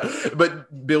table. Yeah,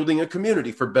 but building a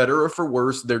community, for better or for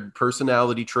worse. Their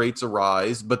personality traits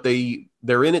arise, but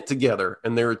they're in it together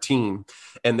and they're a team.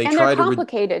 And they're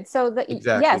complicated.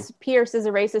 Yes, Pierce is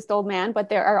a racist old man, but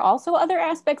there are also other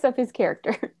aspects of his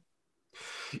character.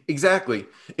 Exactly.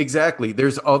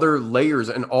 There's other layers,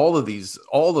 and all of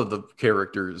the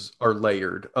characters are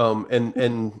layered.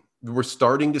 And we're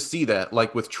starting to see that,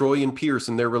 like with Troy and Pierce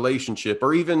and their relationship,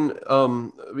 or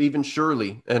even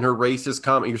Shirley and her racist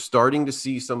comment. You're starting to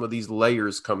see some of these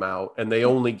layers come out, and they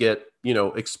only get,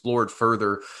 explored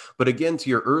further. But again, to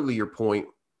your earlier point,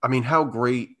 I mean, how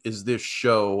great is this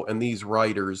show and these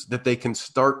writers that they can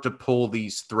start to pull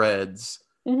these threads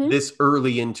Mm-hmm. this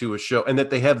early into a show, and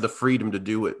that they have the freedom to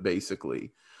do it,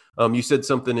 basically. You said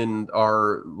something in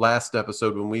our last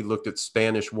episode when we looked at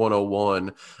Spanish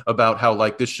 101 about how,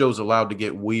 like, this show's allowed to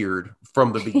get weird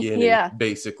from the beginning, Yeah.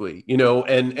 basically,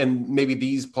 and maybe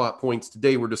these plot points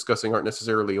today we're discussing aren't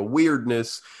necessarily a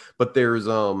weirdness, but there's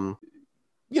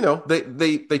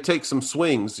they take some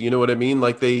swings, you know what I mean?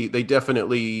 Like they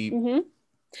definitely, Mm-hmm.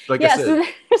 like I Yes, said.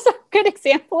 there's a good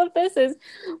example of this is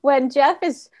when Jeff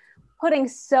is putting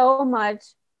so much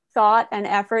thought and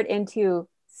effort into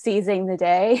seizing the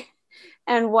day.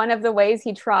 And one of the ways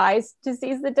he tries to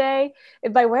seize the day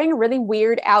is by wearing a really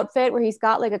weird outfit where he's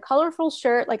got like a colorful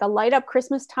shirt, like a light up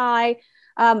Christmas tie,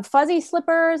 fuzzy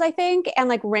slippers, I think, and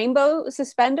like rainbow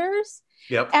suspenders.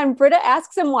 Yep. And Britta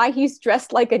asks him why he's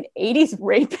dressed like an 80s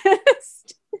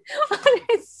rapist.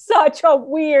 It's such a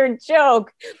weird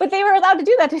joke, but they were allowed to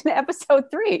do that in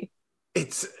episode 3.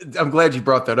 I'm glad you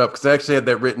brought that up, because I actually had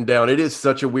that written down. It is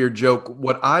such a weird joke.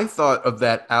 What I thought of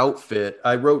that outfit,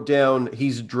 I wrote down,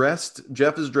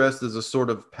 Jeff is dressed as a sort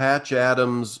of Patch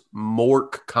Adams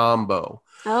Mork combo.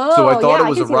 So I Oh, thought yeah, it I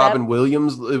was a can see that. Robin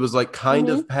Williams. It was like kind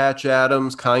Mm-hmm. of Patch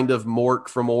Adams, kind of Mork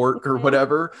from Ork or Mm-hmm.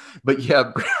 whatever. But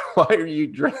yeah, why are you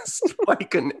dressed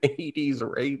like an 80s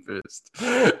rapist?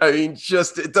 I mean,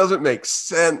 just, it doesn't make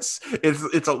sense.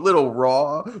 It's a little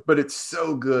raw, but it's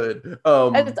so good.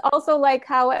 And it's also like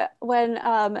how when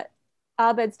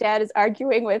Abed's dad is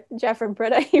arguing with Jeff and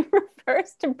Britta, he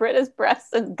refers to Britta's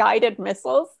breasts as guided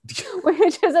missiles,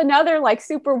 which is another like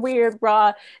super weird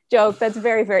raw joke that's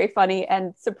very, very funny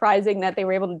and surprising that they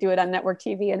were able to do it on network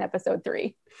TV in episode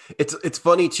 3. It's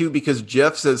funny too, because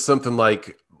Jeff says something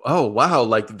like, "Oh wow,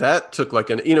 like that took like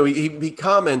an," he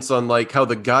comments on like how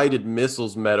the guided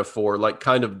missiles metaphor like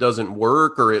kind of doesn't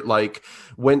work, or it like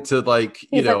went to like,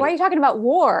 He's like, why are you talking about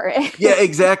war? yeah,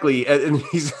 exactly. And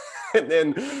he's and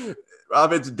then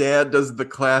Ovid's dad does the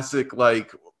classic,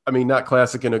 like, I mean, not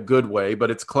classic in a good way, but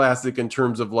it's classic in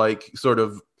terms of like sort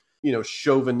of,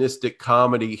 chauvinistic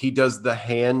comedy. He does the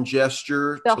hand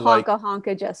gesture The to like, honka honka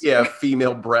yeah, gesture.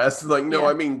 female breasts. Like, no, Yeah.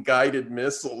 I mean guided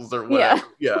missiles or Yeah. whatever.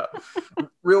 Yeah.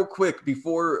 Real quick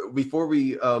before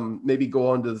we maybe go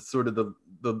on to sort of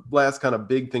the last kind of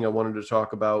big thing I wanted to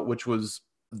talk about, which was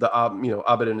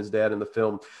Abed and his dad in the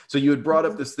film. So you had brought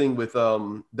up this thing with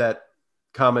that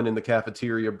comment in the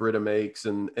cafeteria Britta makes,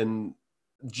 and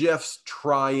Jeff's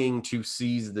trying to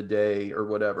seize the day or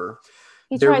whatever.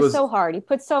 He There tries was, so hard. He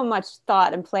puts so much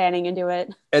thought and planning into it.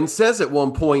 and says at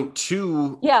one point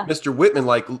to Yeah. Mr. Whitman,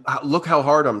 like, look how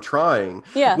hard I'm trying,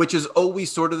 Yeah. which is always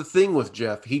sort of the thing with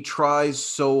Jeff. He tries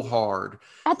so hard.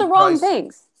 At He the wrong tries,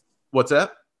 things. what's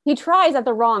that? He tries at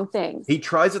the wrong things. He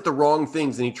tries at the wrong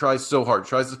things, and he tries so hard.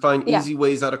 Tries to find Yeah. easy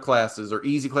ways out of classes, or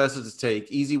easy classes to take,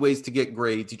 easy ways to get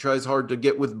grades. He tries hard to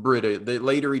get with Britta.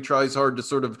 Later, he tries hard to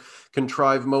sort of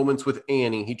contrive moments with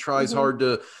Annie. He tries hard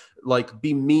to like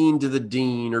be mean to the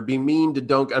dean or be mean to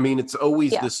Dunk. I mean, it's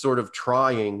always this sort of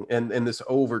trying and this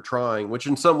over trying, which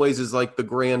in some ways is like the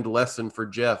grand lesson for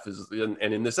Jeff is, and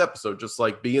in this episode, just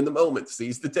like be in the moment,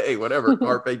 seize the day, whatever,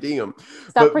 carpe diem.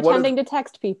 Stop pretending to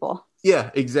text people.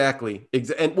 Yeah, exactly.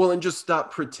 And just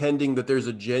stop pretending that there's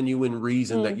a genuine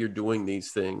reason that you're doing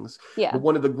these things. Yeah. But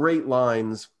one of the great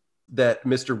lines that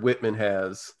Mr. Whitman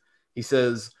has, he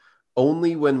says,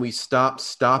 "Only when we stop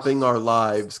stopping our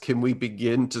lives can we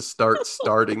begin to start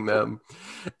starting them."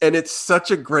 And it's such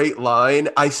a great line.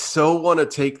 I so want to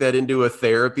take that into a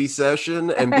therapy session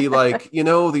and be like,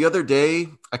 the other day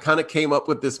I kind of came up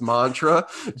with this mantra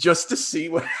just to see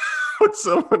what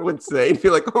someone would say, and be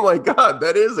like, "Oh my God,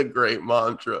 that is a great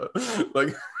mantra."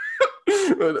 Like,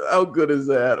 how good is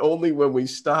that? Only when we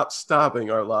stop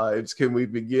stopping our lives can we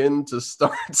begin to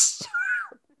start.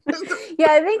 Yeah,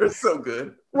 I think it's so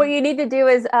good. What you need to do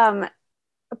is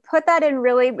put that in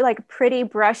really like pretty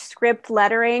brush script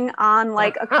lettering on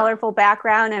like a colorful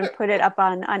background and put it up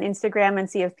on Instagram and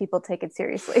see if people take it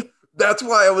seriously. That's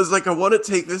why I was like, I want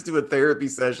to take this to a therapy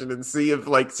session and see if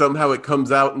like somehow it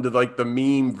comes out into like the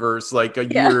meme verse like a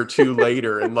year or two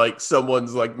later, and like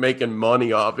someone's like making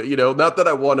money off it. Not that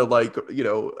I want to like,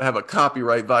 have a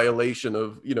copyright violation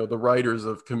of, the writers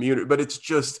of Community, but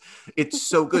it's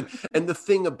so good. And the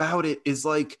thing about it is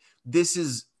like, this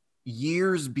is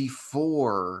years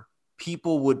before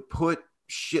people would put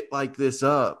shit like this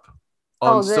up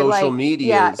Oh, on the social like, yeah,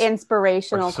 medias or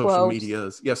inspirational social quotes.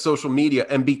 medias. Yeah, social media,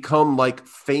 and become like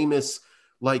famous,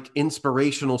 like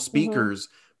inspirational speakers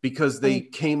because they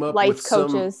And came up with life some,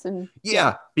 coaches and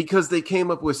yeah, because they came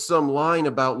up with some line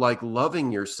about like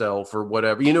loving yourself or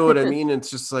whatever. You know what I mean? It's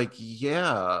just like,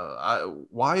 yeah,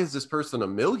 why is this person a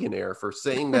millionaire for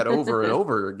saying that over and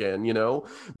over again, you know?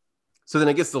 So then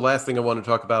I guess the last thing I want to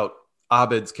talk about,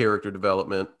 Abed's character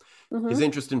development, his Mhm.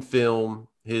 interest in film,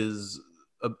 his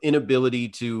inability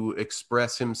to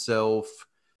express himself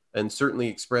and certainly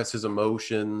express his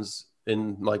emotions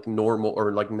in like normal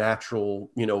or like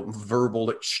natural, you know, verbal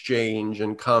exchange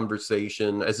and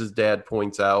conversation, as his dad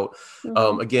points out.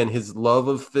 Mhm. Again, his love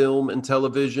of film and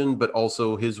television, but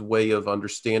also his way of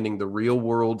understanding the real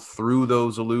world through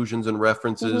those allusions and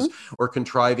references, Mhm. or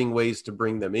contriving ways to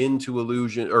bring them into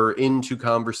illusion or into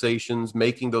conversations,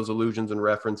 making those allusions and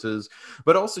references.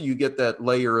 But also you get that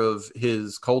layer of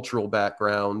his cultural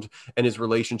background and his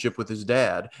relationship with his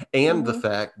dad, and the Mhm.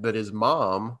 fact that his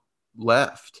mom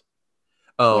left,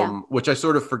 Yeah. which I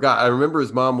sort of forgot. I remember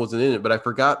his mom wasn't in it, but I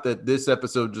forgot that this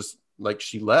episode just like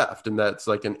she left, and that's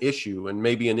like an issue, and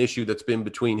maybe an issue that's been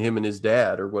between him and his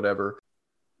dad or whatever.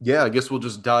 Yeah, I guess we'll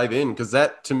just dive in, because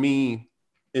that to me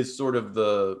is sort of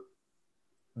the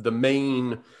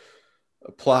main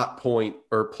plot point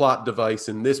or plot device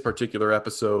in this particular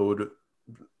episode,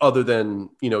 other than,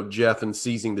 you know, Jeff and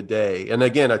seizing the day. And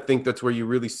again, I think that's where you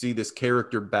really see this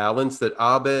character balance, that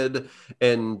Abed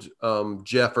and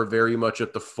Jeff are very much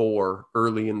at the fore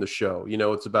early in the show. You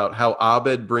know, it's about how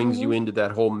Abed brings you Mhm. into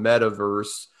that whole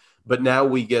metaverse, but now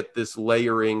we get this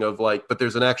layering of like, but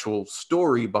there's an actual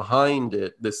story behind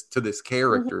it, this Mhm.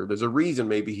 character. There's a reason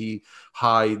maybe he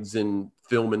hides in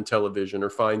film and television or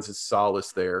finds his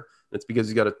solace there. It's because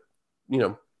he's got a, you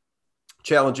know,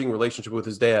 challenging relationship with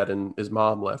his dad, and his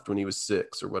mom left when he was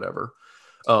 6 or whatever.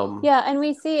 Yeah, and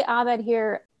we see Abed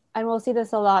here, and we'll see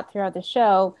this a lot throughout the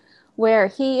show, where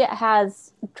he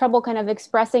has trouble kind of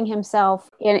expressing himself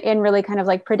in really kind of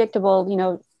like predictable, you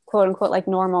know, quote unquote, like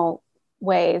normal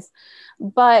ways.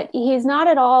 But he's not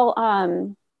at all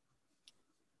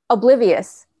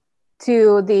oblivious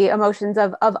to the emotions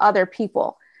of other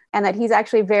people, and that he's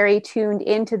actually very tuned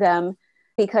into them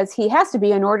because he has to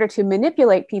be in order to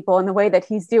manipulate people in the way that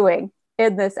he's doing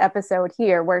in this episode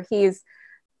here, where he's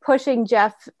pushing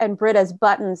Jeff and Britta's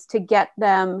buttons to get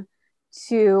them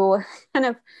to kind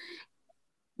of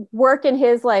work in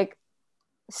his like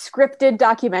scripted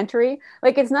documentary.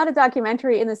 Like, it's not a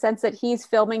documentary in the sense that he's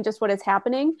filming just what is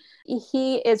happening.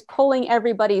 He is pulling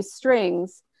everybody's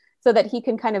strings so that he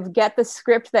can kind of get the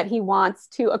script that he wants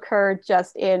to occur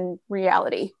just in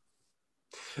reality.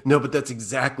 No, but that's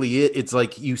exactly it. It's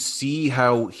like you see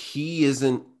how he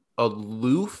isn't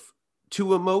aloof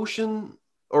to emotion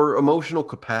or emotional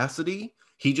capacity.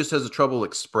 He just has a trouble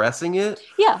expressing it,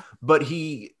 Yeah. but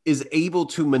he is able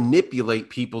to manipulate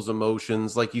people's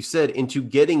emotions, like you said, into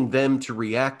getting them to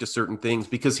react to certain things,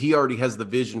 because he already has the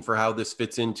vision for how this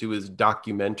fits into his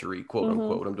documentary, quote Mm-hmm.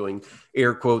 unquote. I'm doing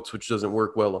air quotes, which doesn't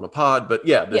work well on a pod, but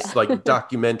yeah, Yeah. this like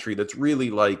documentary that's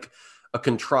really like a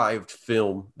contrived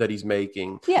film that he's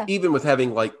making, Yeah. even with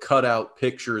having like cut out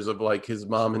pictures of like his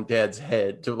mom and dad's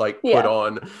head to like put Yeah.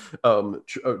 on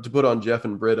to put on Jeff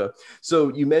and Britta. So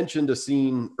you mentioned a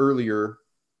scene earlier,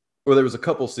 or there was a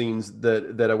couple scenes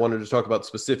that I wanted to talk about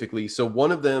specifically. So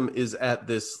one of them is at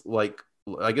this like,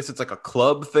 I guess it's like a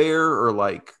club fair or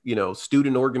like, you know,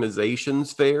 student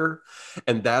organizations fair,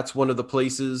 and that's one of the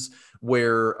places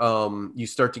where you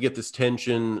start to get this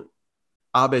tension.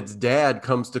 Abed's dad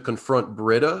comes to confront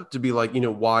Britta to be like, you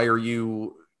know, why are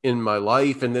you in my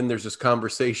life? And then there's this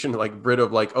conversation like Britta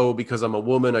of like, oh, because I'm a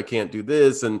woman, I can't do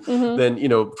this. And Mm-hmm. then, you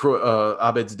know,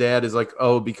 Abed's dad is like,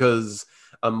 oh, because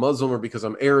I'm Muslim or because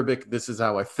I'm Arabic, this is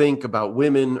how I think about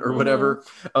women or Mm-hmm. whatever.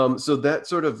 So that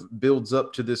sort of builds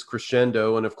up to this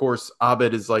crescendo. And of course,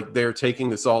 Abed is like, they're taking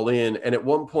this all in. And at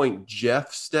one point,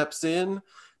 Jeff steps in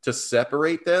to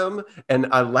separate them, and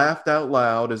I laughed out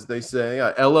loud, as they say.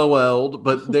 I LOL'd,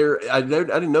 but I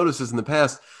didn't notice this in the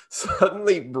past.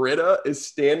 Suddenly, Britta is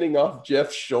standing off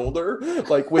Jeff's shoulder,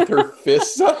 like with her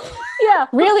fists up. Yeah.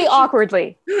 Really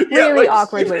awkwardly. Yeah, Really like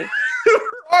awkwardly.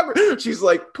 she's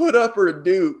like, put up her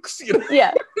dukes, you know.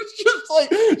 Yeah. It's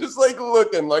just like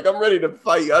looking like I'm ready to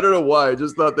fight. I don't know why. I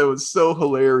just thought that was so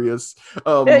hilarious.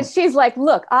 She's like,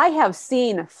 look, I have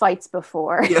seen fights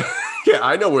before. Yeah, yeah,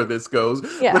 I know where this goes.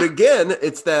 Yeah. But again,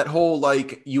 it's that whole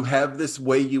like you have this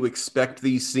way you expect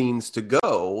these scenes to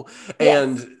go.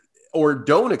 Yes. And or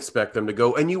don't expect them to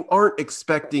go, and you aren't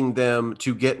expecting them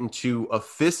to get into a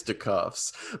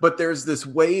fisticuffs. But there's this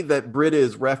way that Britta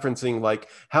is referencing, like,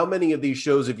 how many of these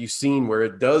shows have you seen where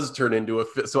it does turn into a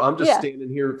fist? So I'm just standing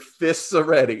here, fists are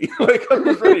ready. Like, I'm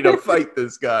just ready to fight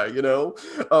this guy, you know?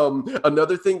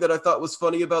 Another thing that I thought was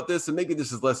funny about this, and maybe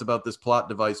this is less about this plot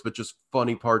device, but just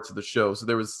funny parts of the show. So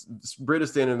there was Britta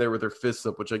standing there with her fists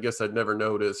up, which I guess I'd never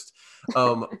noticed.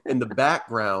 In the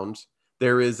background,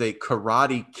 there is a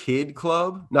Karate Kid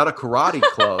club, not a karate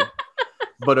club,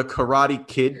 but a Karate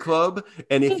Kid club.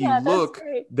 And if you look,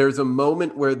 there's a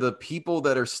moment where the people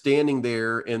that are standing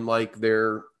there in like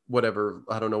their whatever,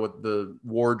 I don't know what the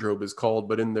wardrobe is called,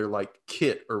 but in their like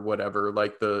kit or whatever,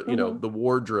 like the, you know, the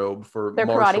wardrobe for their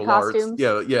martial arts. Costumes.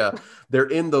 Yeah. They're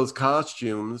in those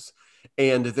costumes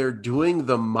and they're doing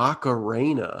the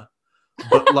Macarena,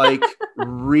 but like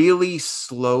really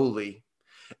slowly.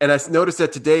 And I noticed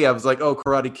that today. I was like, oh,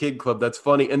 Karate Kid Club, that's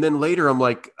funny. And then later I'm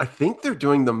like, I think they're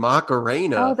doing the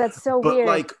Macarena. Oh, that's so but weird.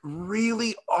 Like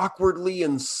really awkwardly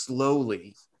and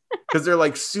slowly. Because they're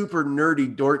like super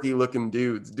nerdy, dorky looking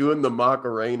dudes doing the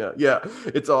Macarena. Yeah,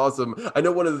 it's awesome. I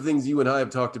know one of the things you and I have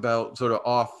talked about sort of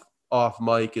off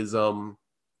mic is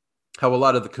how a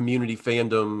lot of the community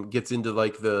fandom gets into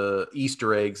like the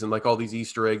Easter eggs and like all these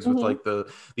Easter eggs with like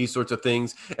these sorts of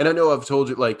things. And I know I've told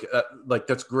you like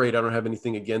that's great. I don't have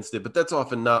anything against it, but that's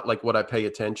often not like what I pay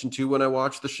attention to when I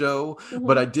watch the show.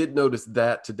 But I did notice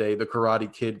that today, the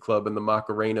Karate Kid Club and the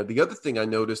Macarena. The other thing I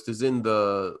noticed is in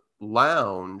the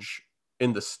lounge,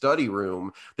 in the study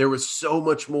room, there was so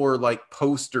much more like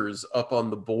posters up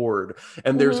on the board.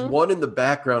 And there's one in the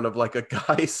background of like a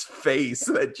guy's face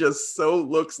that just so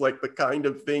looks like the kind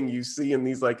of thing you see in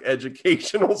these like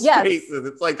educational spaces.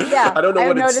 It's like, I don't know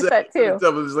what it says.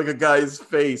 It's like a guy's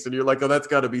face. And you're like, oh, that's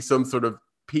got to be some sort of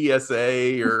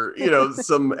PSA or, you know,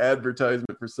 some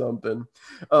advertisement for something.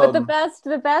 But the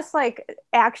best like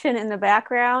action in the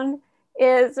background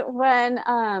is when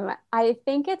I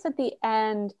think it's at the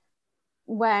end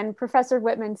when Professor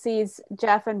Whitman sees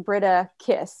Jeff and Britta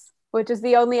kiss, which is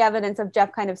the only evidence of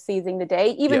Jeff kind of seizing the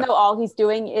day, even though all he's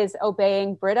doing is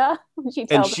obeying Britta.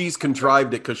 She's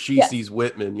contrived it because she sees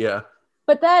Whitman. Yeah.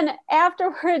 But then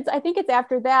afterwards, I think it's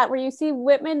after that, where you see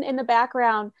Whitman in the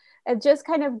background and just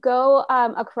kind of go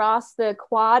across the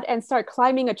quad and start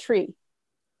climbing a tree.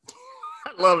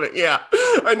 I love it. Yeah,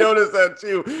 I noticed that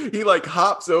too. He like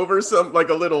hops over some like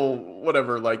a little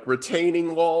whatever like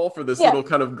retaining wall for this little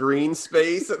kind of green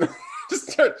space and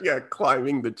just starts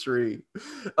climbing the tree.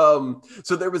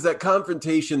 So there was that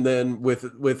confrontation then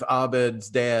with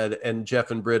Abed's dad and Jeff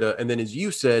and Britta, and then as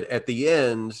you said at the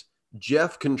end,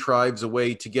 Jeff contrives a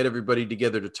way to get everybody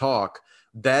together to talk.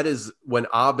 That is when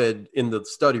Abed in the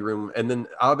study room, and then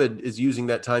Abed is using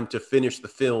that time to finish the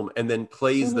film and then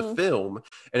plays the film.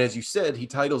 And as you said, he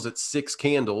titles it 6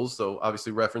 Candles. So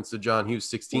obviously reference to John Hughes'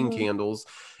 16 Candles.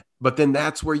 But then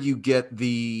that's where you get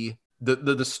the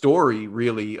story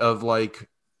really of like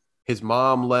his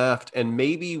mom left and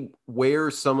maybe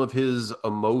where some of his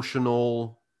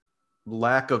emotional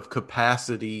lack of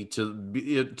capacity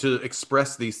to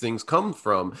express these things come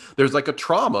from. There's like a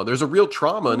trauma. There's a real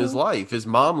trauma in his life. His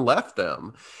mom left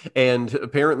them, and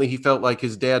apparently he felt like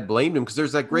his dad blamed him because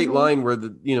there's that great line where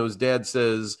his dad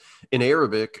says in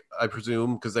Arabic, I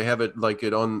presume, because they have it like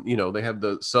it on, they have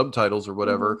the subtitles or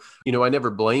whatever. I never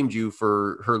blamed you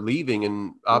for her leaving,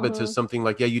 and Abed says something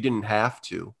like, "Yeah, you didn't have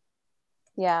to."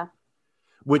 Yeah.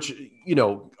 Which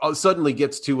suddenly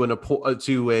gets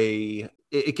to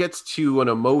it gets to an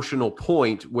emotional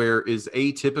point where is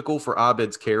atypical for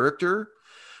Abed's character,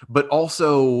 but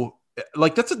also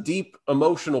like that's a deep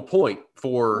emotional point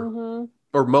for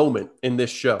or moment in this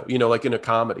show, like in a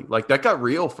comedy, like that got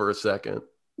real for a second.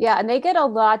 Yeah. And they get a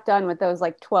lot done with those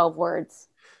like 12 words.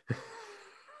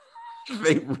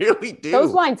 They really do.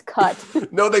 Those lines cut.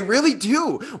 No, they really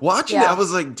do. Watching it, I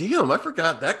was like, damn, I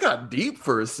forgot that got deep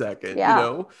for a second.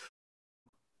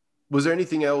 Was there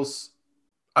anything else?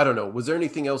 I don't know. Was there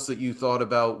anything else that you thought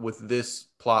about with this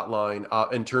plot line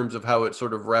in terms of how it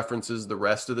sort of references the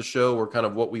rest of the show or kind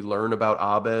of what we learn about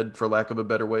Abed, for lack of a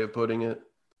better way of putting it?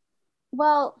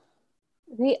 Well,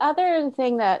 the other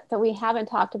thing that we haven't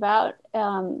talked about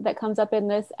that comes up in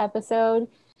this episode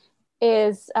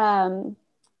is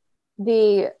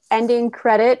the ending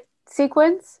credit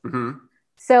sequence.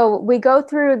 So we go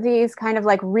through these kind of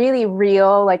like really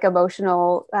real, like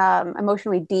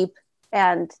emotionally deep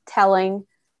and telling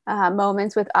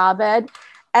moments with Abed,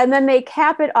 and then they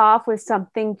cap it off with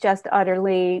something just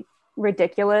utterly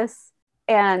ridiculous.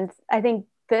 And I think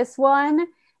this one,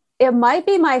 it might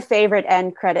be my favorite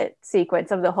end credit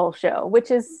sequence of the whole show,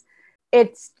 which is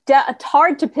it's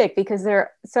hard to pick because there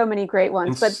are so many great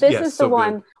ones, but this is the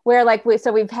one good. where like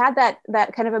we've had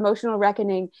that kind of emotional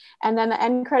reckoning, and then the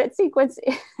end credit sequence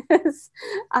is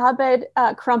Abed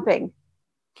crumping.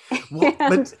 Well,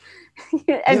 and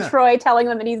and Troy telling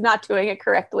them that he's not doing it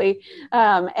correctly.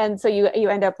 And so you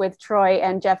end up with Troy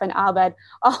and Jeff and Abed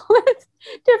all with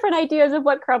different ideas of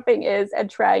what crumping is and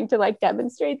trying to like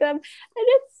demonstrate them. And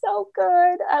it's so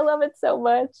good. I love it so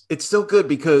much. It's so good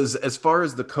because as far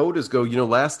as the codas go,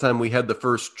 last time we had the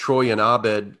first Troy and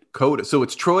Abed coda. So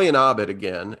it's Troy and Abed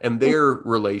again and their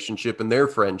relationship and their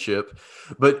friendship.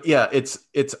 But yeah, it's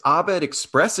Abed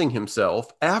expressing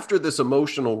himself after this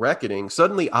emotional reckoning.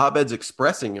 Suddenly Abed's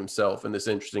expressing himself in this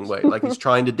interesting way. Like he's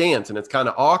trying to dance and it's kind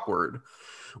of awkward.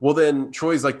 Well, then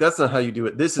Troy's like, that's not how you do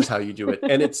it. This is how you do it.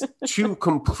 And it's two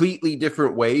completely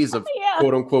different ways of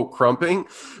quote unquote crumping.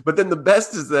 But then the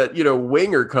best is that,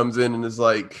 Winger comes in and is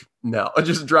like, no, it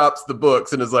just drops the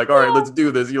books and is like, all right, let's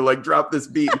do this. You like drop this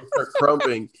beat and start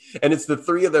crumping. And it's the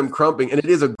three of them crumping. And it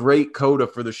is a great coda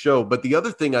for the show. But the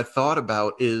other thing I thought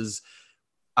about is,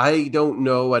 I don't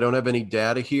know, I don't have any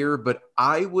data here, but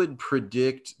I would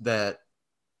predict that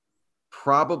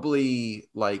probably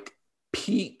like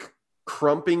peak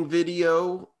crumping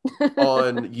video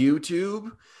on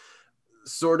YouTube,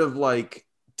 sort of like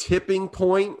tipping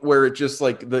point where it just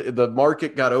like the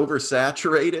market got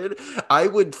oversaturated. I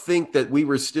would think that we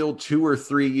were still 2 or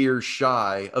 3 years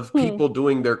shy of people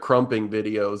doing their crumping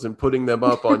videos and putting them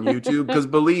up on YouTube. Because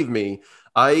believe me,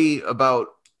 I about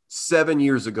 7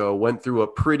 years ago went through a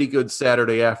pretty good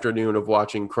Saturday afternoon of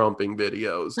watching crumping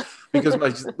videos because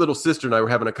my little sister and I were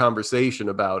having a conversation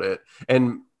about it.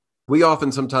 And we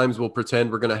often sometimes will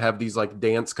pretend we're going to have these like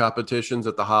dance competitions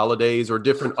at the holidays or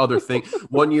different other things.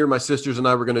 One year, my sisters and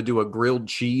I were going to do a grilled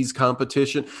cheese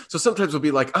competition. So sometimes we'll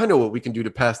be like, I know what we can do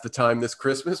to pass the time this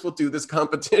Christmas. We'll do this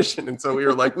competition. And so we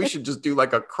were like, we should just do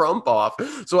like a crump off.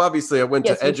 So obviously I went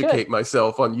to educate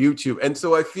myself on YouTube. And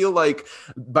so I feel like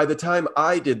by the time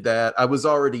I did that, I was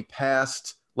already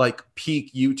past like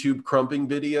peak YouTube crumping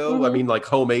video. I mean, like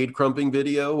homemade crumping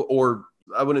video, or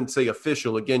I wouldn't say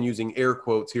official, again, using air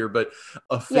quotes here, but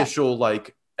official,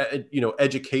 like,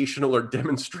 educational or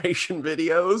demonstration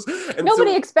videos. And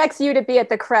nobody expects you to be at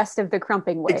the crest of the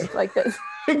crumping wave like this.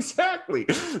 Exactly.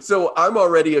 So I'm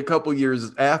already a couple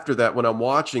years after that when I'm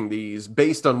watching these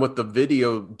based on what the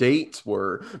video dates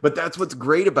were. But that's what's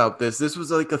great about this. This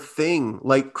was like a thing.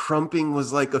 Like crumping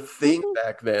was like a thing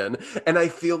back then. And I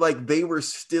feel like they were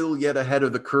still yet ahead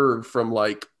of the curve from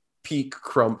like peak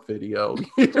crump video.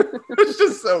 It's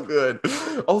just so good.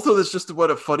 Also, that's just what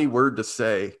a funny word to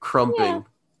say, crumping. Yeah.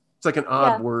 It's like an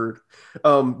odd word.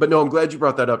 But no, I'm glad you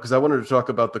brought that up because I wanted to talk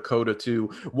about the coda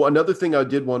too. Well, another thing I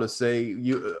did want to say,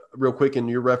 you real quick, and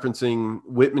you're referencing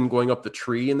Whitman going up the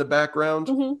tree in the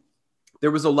background.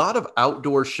 There was a lot of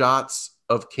outdoor shots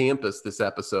of campus this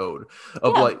episode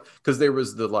of like, because there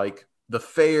was the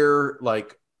fair,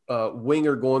 like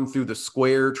Winger going through the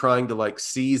square trying to like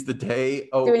seize the day.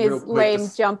 Doing his lame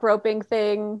jump roping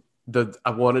thing. I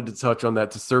wanted to touch on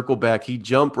that to circle back. He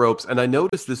jump ropes, and I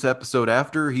noticed this episode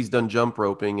after he's done jump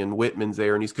roping and Whitman's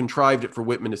there, and he's contrived it for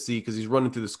Whitman to see because he's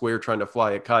running through the square trying to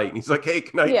fly a kite, and he's like, "Hey,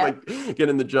 can I like get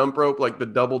in the jump rope, like the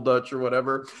double dutch or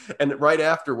whatever?" And right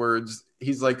afterwards,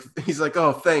 he's like,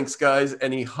 "Oh, thanks, guys,"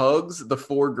 and he hugs the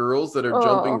 4 girls that are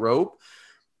jumping rope,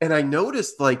 and I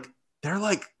noticed like they're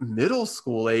like middle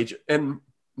school age, and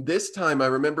this time I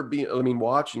remember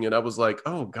watching it, I was like,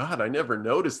 oh God, I never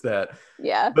noticed that.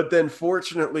 Yeah. But then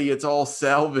fortunately it's all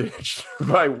salvaged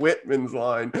by Whitman's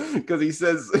line because he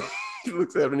says, he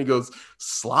looks at him and he goes,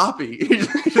 sloppy.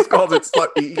 He just calls it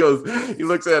sloppy. He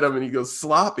looks at him and he goes,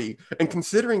 sloppy. And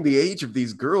considering the age of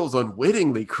these girls,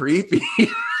 unwittingly creepy.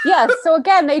 Yeah. So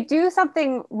again, they do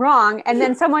something wrong. And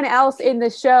then someone else in the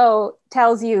show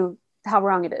tells you how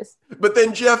wrong it is. But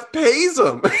then Jeff pays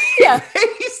him. Yeah. He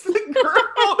pays the girl.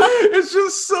 It's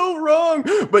just so wrong.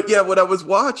 But yeah, when I was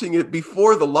watching it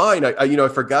before the line, I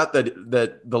forgot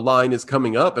that the line is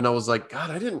coming up, and I was like,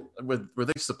 God, were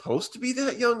they supposed to be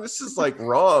that young? This is like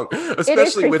wrong,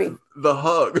 especially with the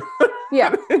hug.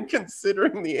 Yeah. And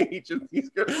considering the age of these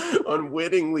girls,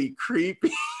 unwittingly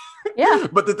creepy. Yeah.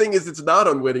 But the thing is, it's not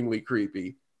unwittingly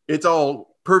creepy. It's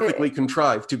all perfectly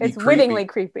contrived to be creepy. It's wittingly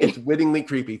creepy. It's wittingly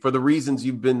creepy for the reasons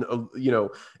you've been,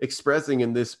 expressing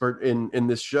in this in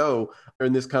this show or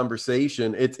in this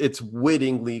conversation. It's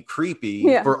wittingly creepy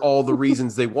for all the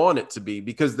reasons they want it to be,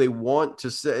 because they want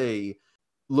to say,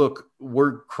 look,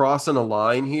 we're crossing a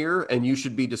line here and you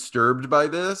should be disturbed by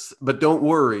this, but don't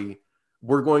worry.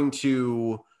 We're going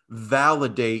to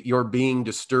validate your being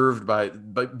disturbed by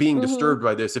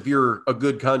this. If you're a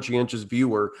good conscientious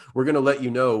viewer, we're going to let you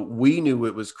know we knew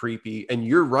it was creepy and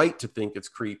you're right to think it's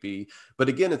creepy. But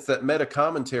again, it's that meta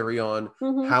commentary on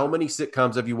how many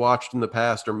sitcoms have you watched in the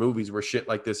past or movies where shit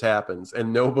like this happens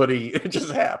and it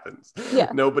just happens.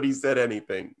 Nobody said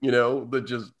anything,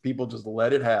 people just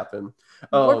let it happen.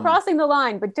 We're crossing the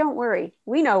line, but don't worry,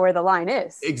 we know where the line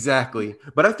is. Exactly.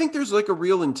 But I think there's like a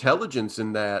real intelligence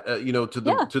in that,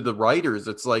 to the writers.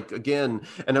 It's like, again,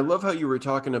 and I love how you were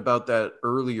talking about that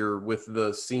earlier with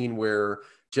the scene where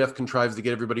Jeff contrives to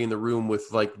get everybody in the room with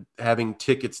like having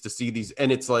tickets to see these.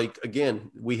 And it's like,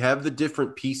 again, we have the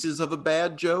different pieces of a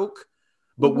bad joke,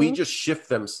 but we just shift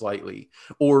them slightly,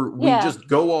 or we just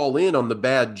go all in on the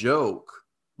bad joke.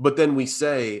 But then we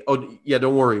say, oh, yeah,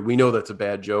 don't worry. We know that's a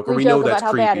bad joke. Or we know that's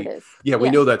creepy. Bad it is. Yeah,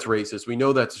 we know that's racist. We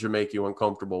know that should make you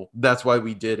uncomfortable. That's why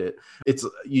we did it.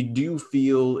 You do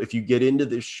feel, if you get into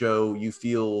this show, you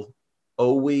feel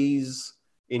always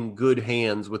in good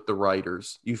hands with the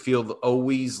writers. You feel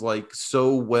always like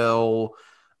so well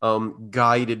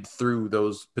guided through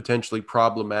those potentially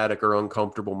problematic or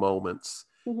uncomfortable moments.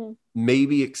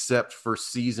 Maybe except for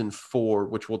season 4,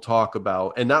 which we'll talk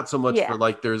about, and not so much for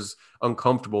like there's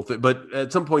uncomfortable but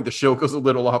at some point the show goes a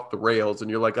little off the rails and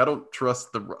you're like, I don't trust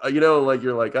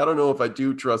you're like, I don't know if I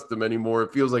do trust them anymore.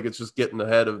 It feels like it's just getting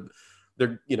ahead of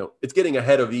it's getting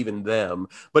ahead of even them.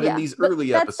 But in these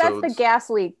early episodes, that's the gas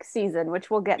leak season,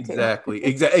 which we'll get to. Exactly.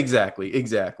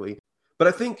 But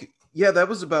I think that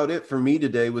was about it for me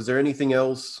today. Was there anything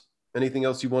else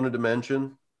you wanted to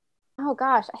mention? Oh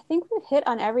gosh, I think we've hit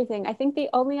on everything. I think the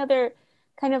only other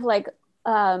kind of like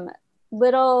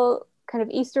little kind of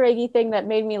Easter eggy thing that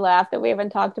made me laugh that we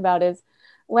haven't talked about is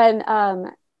when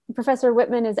Professor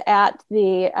Whitman is at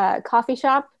the coffee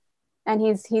shop and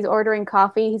he's ordering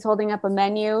coffee. He's holding up a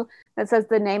menu that says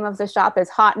the name of the shop is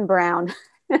Hot and Brown.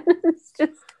 It's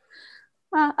just,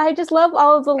 I just love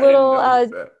all of the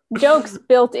little jokes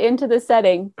built into the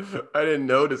setting. I didn't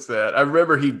notice that. I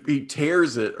remember he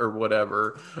tears it or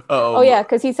whatever.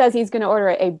 Because he says he's going to order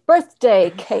a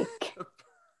birthday cake.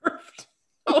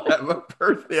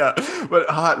 But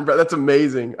Hot and Brown, that's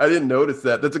amazing. I didn't notice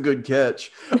that. That's a good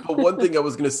catch. But one thing I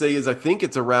was going to say is I think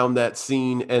it's around that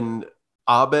scene and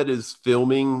Abed is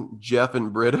filming Jeff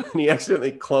and Britta, and he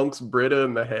accidentally clunks Britta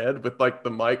in the head with like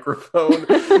the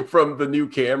microphone from the new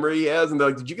camera he has. And they're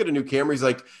like, did you get a new camera? He's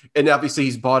like, and obviously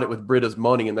he's bought it with Britta's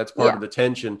money, and that's part of the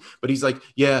tension. But he's like,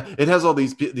 yeah, it has all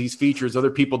these features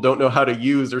other people don't know how to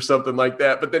use or something like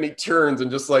that. But then he turns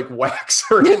and just like whacks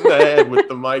her in the head with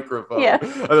the microphone.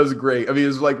 That was great. I mean, it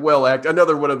was like well acted.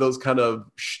 Another one of those kind of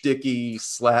shticky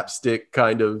slapstick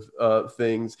kind of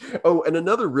things. Oh, and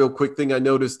another real quick thing I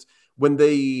noticed. When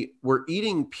they were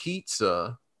eating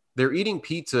pizza, they're eating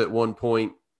pizza at one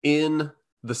point in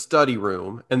the study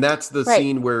room. And that's the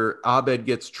scene where Abed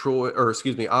gets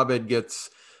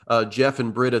Jeff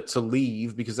and Britta to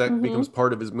leave because that becomes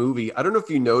part of his movie. I don't know if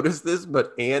you noticed this,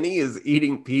 but Annie is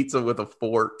eating pizza with a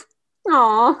fork.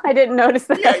 Oh, I didn't notice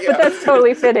that, but that's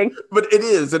totally fitting. But it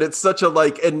is, and it's such a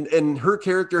and her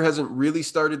character hasn't really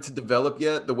started to develop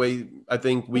yet the way I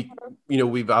think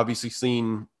we've obviously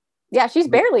seen. Yeah, she's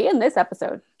barely in this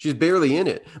episode. She's barely in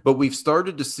it, but we've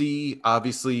started to see,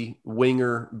 obviously,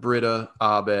 Winger, Britta,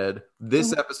 Abed.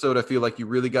 This episode, I feel like you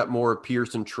really got more of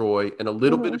Pierce and Troy and a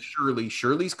little bit of Shirley.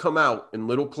 Shirley's come out in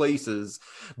little places,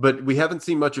 but we haven't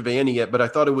seen much of Annie yet. But I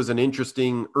thought it was an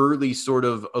interesting early sort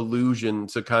of allusion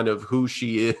to kind of who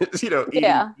she is,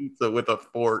 eating pizza with a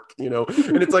fork, and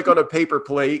it's like on a paper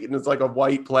plate and it's like a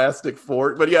white plastic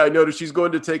fork. But yeah, I noticed she's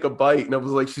going to take a bite and I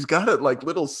was like, she's got a like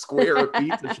little square of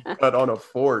pizza she cut on a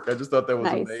fork. I just thought that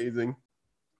was amazing.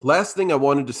 Last thing I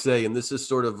wanted to say, and this is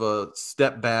sort of a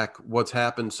step back, what's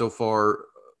happened so far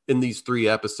in these 3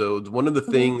 episodes. One of the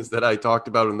things that I talked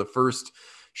about in the first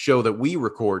show that we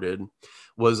recorded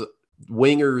was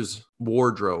Winger's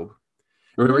wardrobe.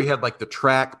 Remember he had like the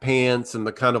track pants and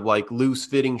the kind of like loose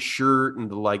fitting shirt and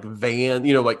the like van,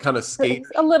 like kind of skate.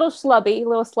 A little slubby, a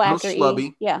little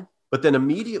slacker-y. Yeah. But then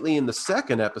immediately in the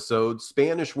second episode,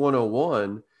 Spanish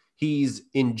 101, he's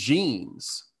in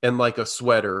jeans and like a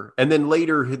sweater. And then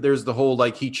later there's the whole,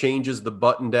 like he changes the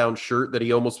button down shirt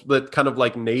that kind of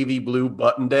like navy blue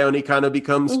button down he kind of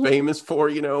becomes famous for,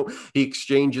 he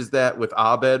exchanges that with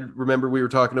Abed. Remember we were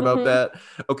talking about that?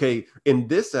 Okay. In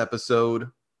this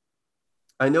episode,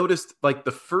 I noticed like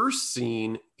the first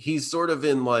scene, he's sort of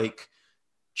in like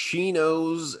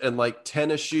chinos and like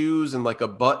tennis shoes and like a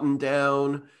button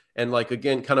down and like,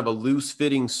 again, kind of a loose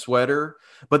fitting sweater.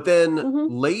 But then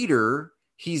later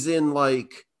he's in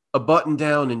like a button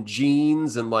down and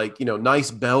jeans and like, nice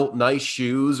belt, nice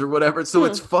shoes or whatever. So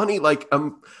it's funny. Like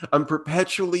I'm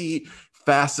perpetually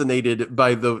fascinated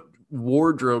by the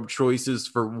wardrobe choices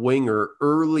for Winger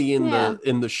early in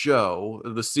the show,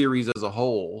 the series as a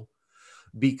whole,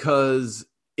 because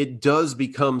it does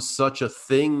become such a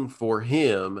thing for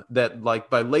him that like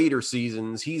by later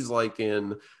seasons, he's like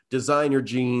in designer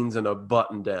jeans and a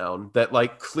button down that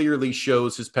like clearly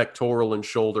shows his pectoral and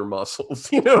shoulder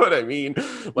muscles. You know what I mean?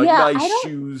 Like nice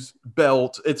shoes,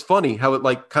 belt. It's funny how it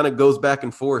like kind of goes back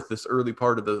and forth this early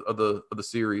part of the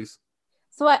series.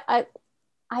 So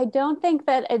I don't think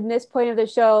that in this point of the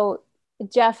show,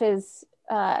 Jeff is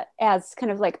as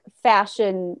kind of like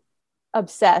fashion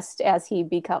obsessed as he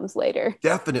becomes later.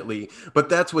 Definitely. But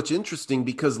that's what's interesting,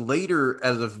 because later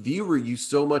as a viewer, you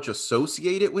so much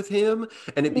associate it with him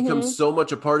and it becomes so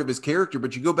much a part of his character.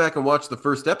 But you go back and watch the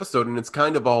first episode and it's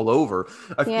kind of all over.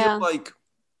 I feel like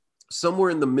somewhere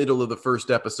in the middle of the first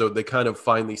episode, they kind of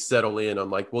finally settle in on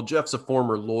like, well, Jeff's a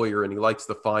former lawyer and he likes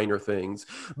the finer things.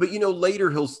 But, later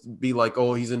he'll be like,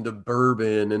 oh, he's into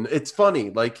bourbon. And it's funny.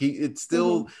 Like it's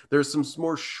still, there's some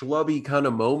more schlubby kind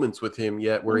of moments with him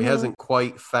yet where he hasn't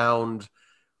quite found,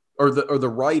 or the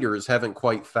writers haven't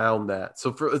quite found that.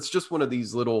 So it's just one of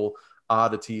these little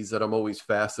oddities that I'm always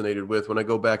fascinated with when I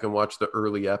go back and watch the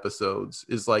early episodes,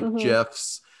 is like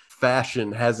Jeff's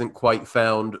fashion hasn't quite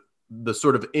found the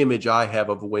sort of image I have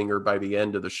of Winger by the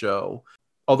end of the show.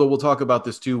 Although we'll talk about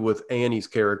this too with Annie's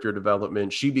character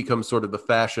development. She becomes sort of the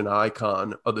fashion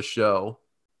icon of the show.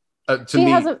 She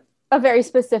has a very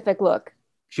specific look.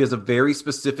 She has a very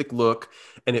specific look,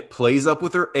 and it plays up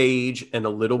with her age and a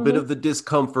little bit of the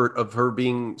discomfort of her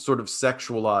being sort of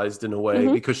sexualized in a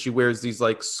way, because she wears these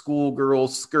like schoolgirl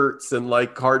skirts and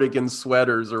like cardigan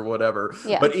sweaters or whatever.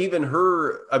 Yeah. But even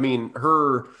her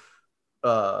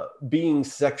being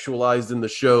sexualized in the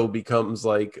show becomes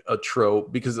like a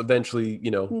trope, because eventually,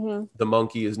 the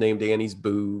monkey is named Annie's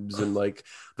boobs, and like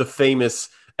the famous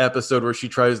episode where she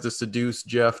tries to seduce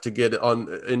Jeff to get on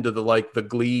into the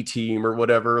Glee team or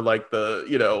whatever, like the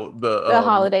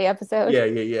holiday episode.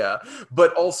 Yeah.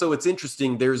 But also it's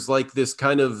interesting. There's like this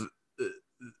kind of,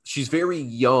 she's very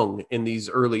young in these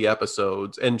early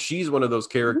episodes, and she's one of those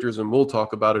characters, and we'll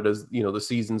talk about it as the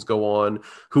seasons go on,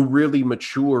 who really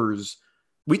matures.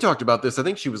 We talked about this. I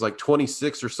think she was like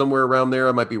 26 or somewhere around there.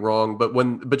 I might be wrong,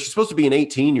 but she's supposed to be an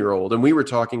 18-year-old. And we were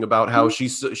talking about how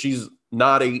she's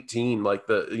not 18. Like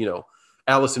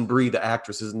Alison Brie, the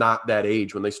actress, is not that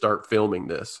age when they start filming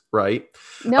this. Right.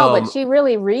 No, but she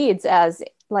really reads as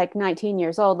like 19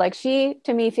 years old. Like she,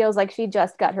 to me, feels like she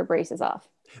just got her braces off.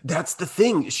 That's the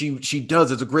thing. She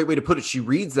does. It's a great way to put it. She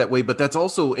reads that way, but that's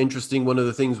also interesting. One of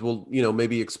the things we'll,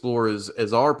 maybe explore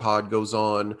as our pod goes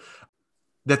on,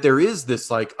 that there is this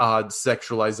like odd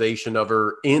sexualization of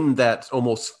her in that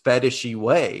almost fetishy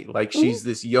way. Like she's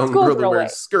this young girl that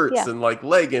wears skirts and like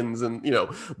leggings and,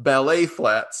 ballet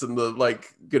flats and the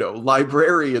like,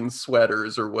 librarian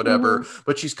sweaters or whatever,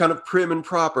 but she's kind of prim and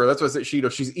proper. That's why I say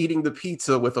she's eating the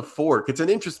pizza with a fork. It's an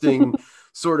interesting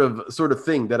sort of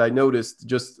thing that I noticed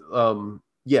just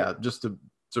to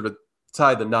sort of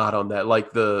tie the knot on that,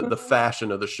 like the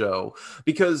fashion of the show,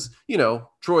 because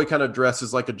Troy kind of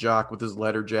dresses like a jock with his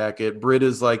leather jacket. Britt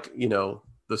is like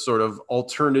the sort of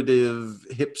alternative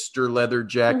hipster leather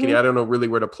jacket. I don't know really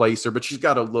where to place her, but she's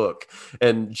got a look,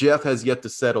 and Jeff has yet to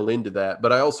settle into that.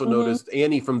 But I also noticed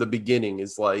Annie from the beginning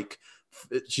is like,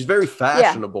 she's very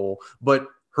fashionable, but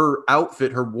her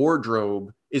outfit, her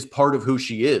wardrobe is part of who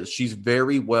she is. She's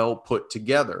very well put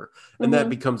together. And that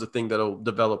becomes a thing that'll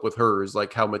develop with her, is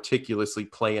like how meticulously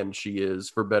planned she is,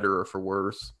 for better or for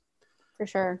worse. For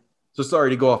sure. So sorry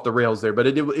to go off the rails there, but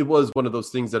it was one of those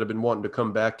things that I've been wanting to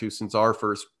come back to since our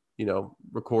first,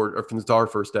 since our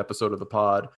first episode of the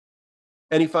pod.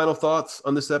 Any final thoughts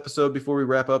on this episode before we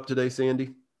wrap up today,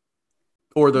 Sandy?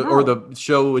 Or the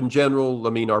show in general? I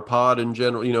mean, our pod in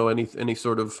general, any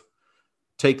sort of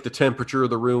take the temperature of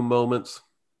the room moments?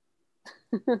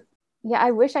 Yeah,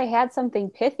 I wish I had something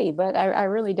pithy, but I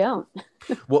really don't.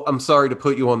 Well, I'm sorry to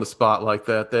put you on the spot like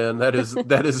that, then. That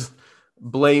is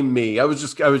blame me. I was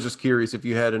just curious if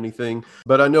you had anything,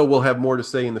 but I know we'll have more to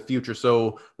say in the future.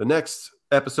 So the next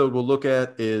episode we'll look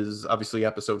at is obviously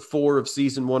episode 4 of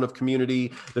season 1 of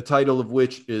Community, the title of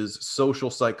which is Social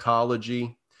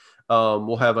Psychology.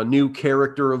 We'll have a new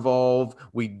character evolve.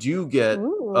 We do get,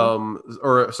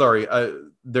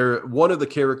 one of the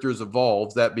characters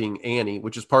evolves, that being Annie,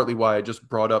 which is partly why I just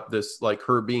brought up this, like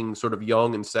her being sort of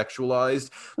young and sexualized,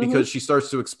 because she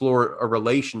starts to explore a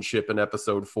relationship in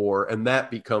episode 4, and that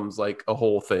becomes like a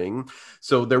whole thing.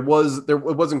 So it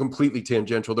wasn't completely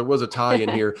tangential. There was a tie in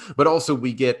here, but also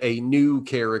we get a new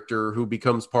character who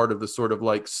becomes part of the sort of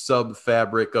like sub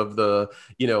fabric of the,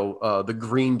 the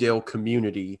Greendale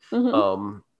community,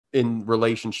 in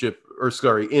relation to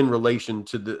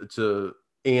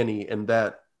Annie and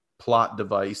that plot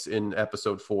device in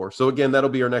episode 4. So again, that'll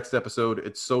be our next episode.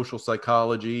 It's social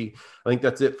psychology. I think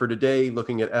that's it for today,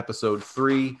 looking at episode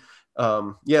 3.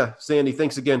 Sandy,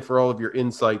 thanks again for all of your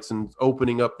insights and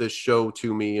opening up this show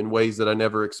to me in ways that I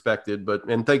never expected.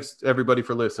 And thanks everybody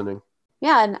for listening.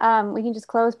 Yeah, and we can just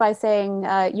close by saying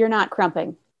you're not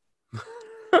crumping.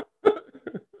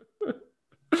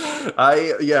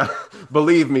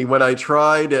 Believe me, when I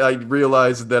tried, I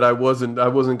realized that I wasn't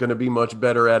going to be much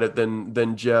better at it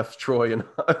than Jeff, Troy, and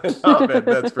Ahmed.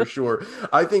 That's for sure.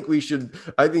 I think we should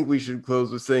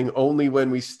close with saying only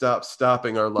when we stop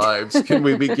stopping our lives can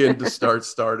we begin to start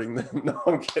starting them. No,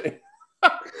 I'm kidding.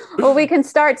 Well, we can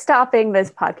start stopping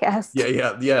this podcast.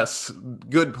 Yes.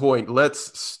 Good point.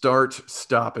 Let's start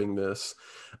stopping this.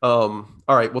 All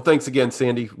right. Well, thanks again,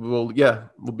 Sandy. We'll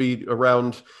be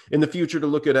around in the future to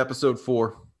look at episode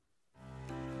 4.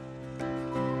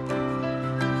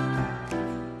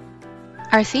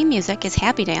 Our theme music is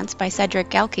Happy Dance by Cedric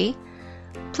Galkey.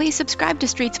 Please subscribe to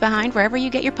Streets Behind wherever you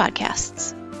get your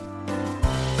podcasts.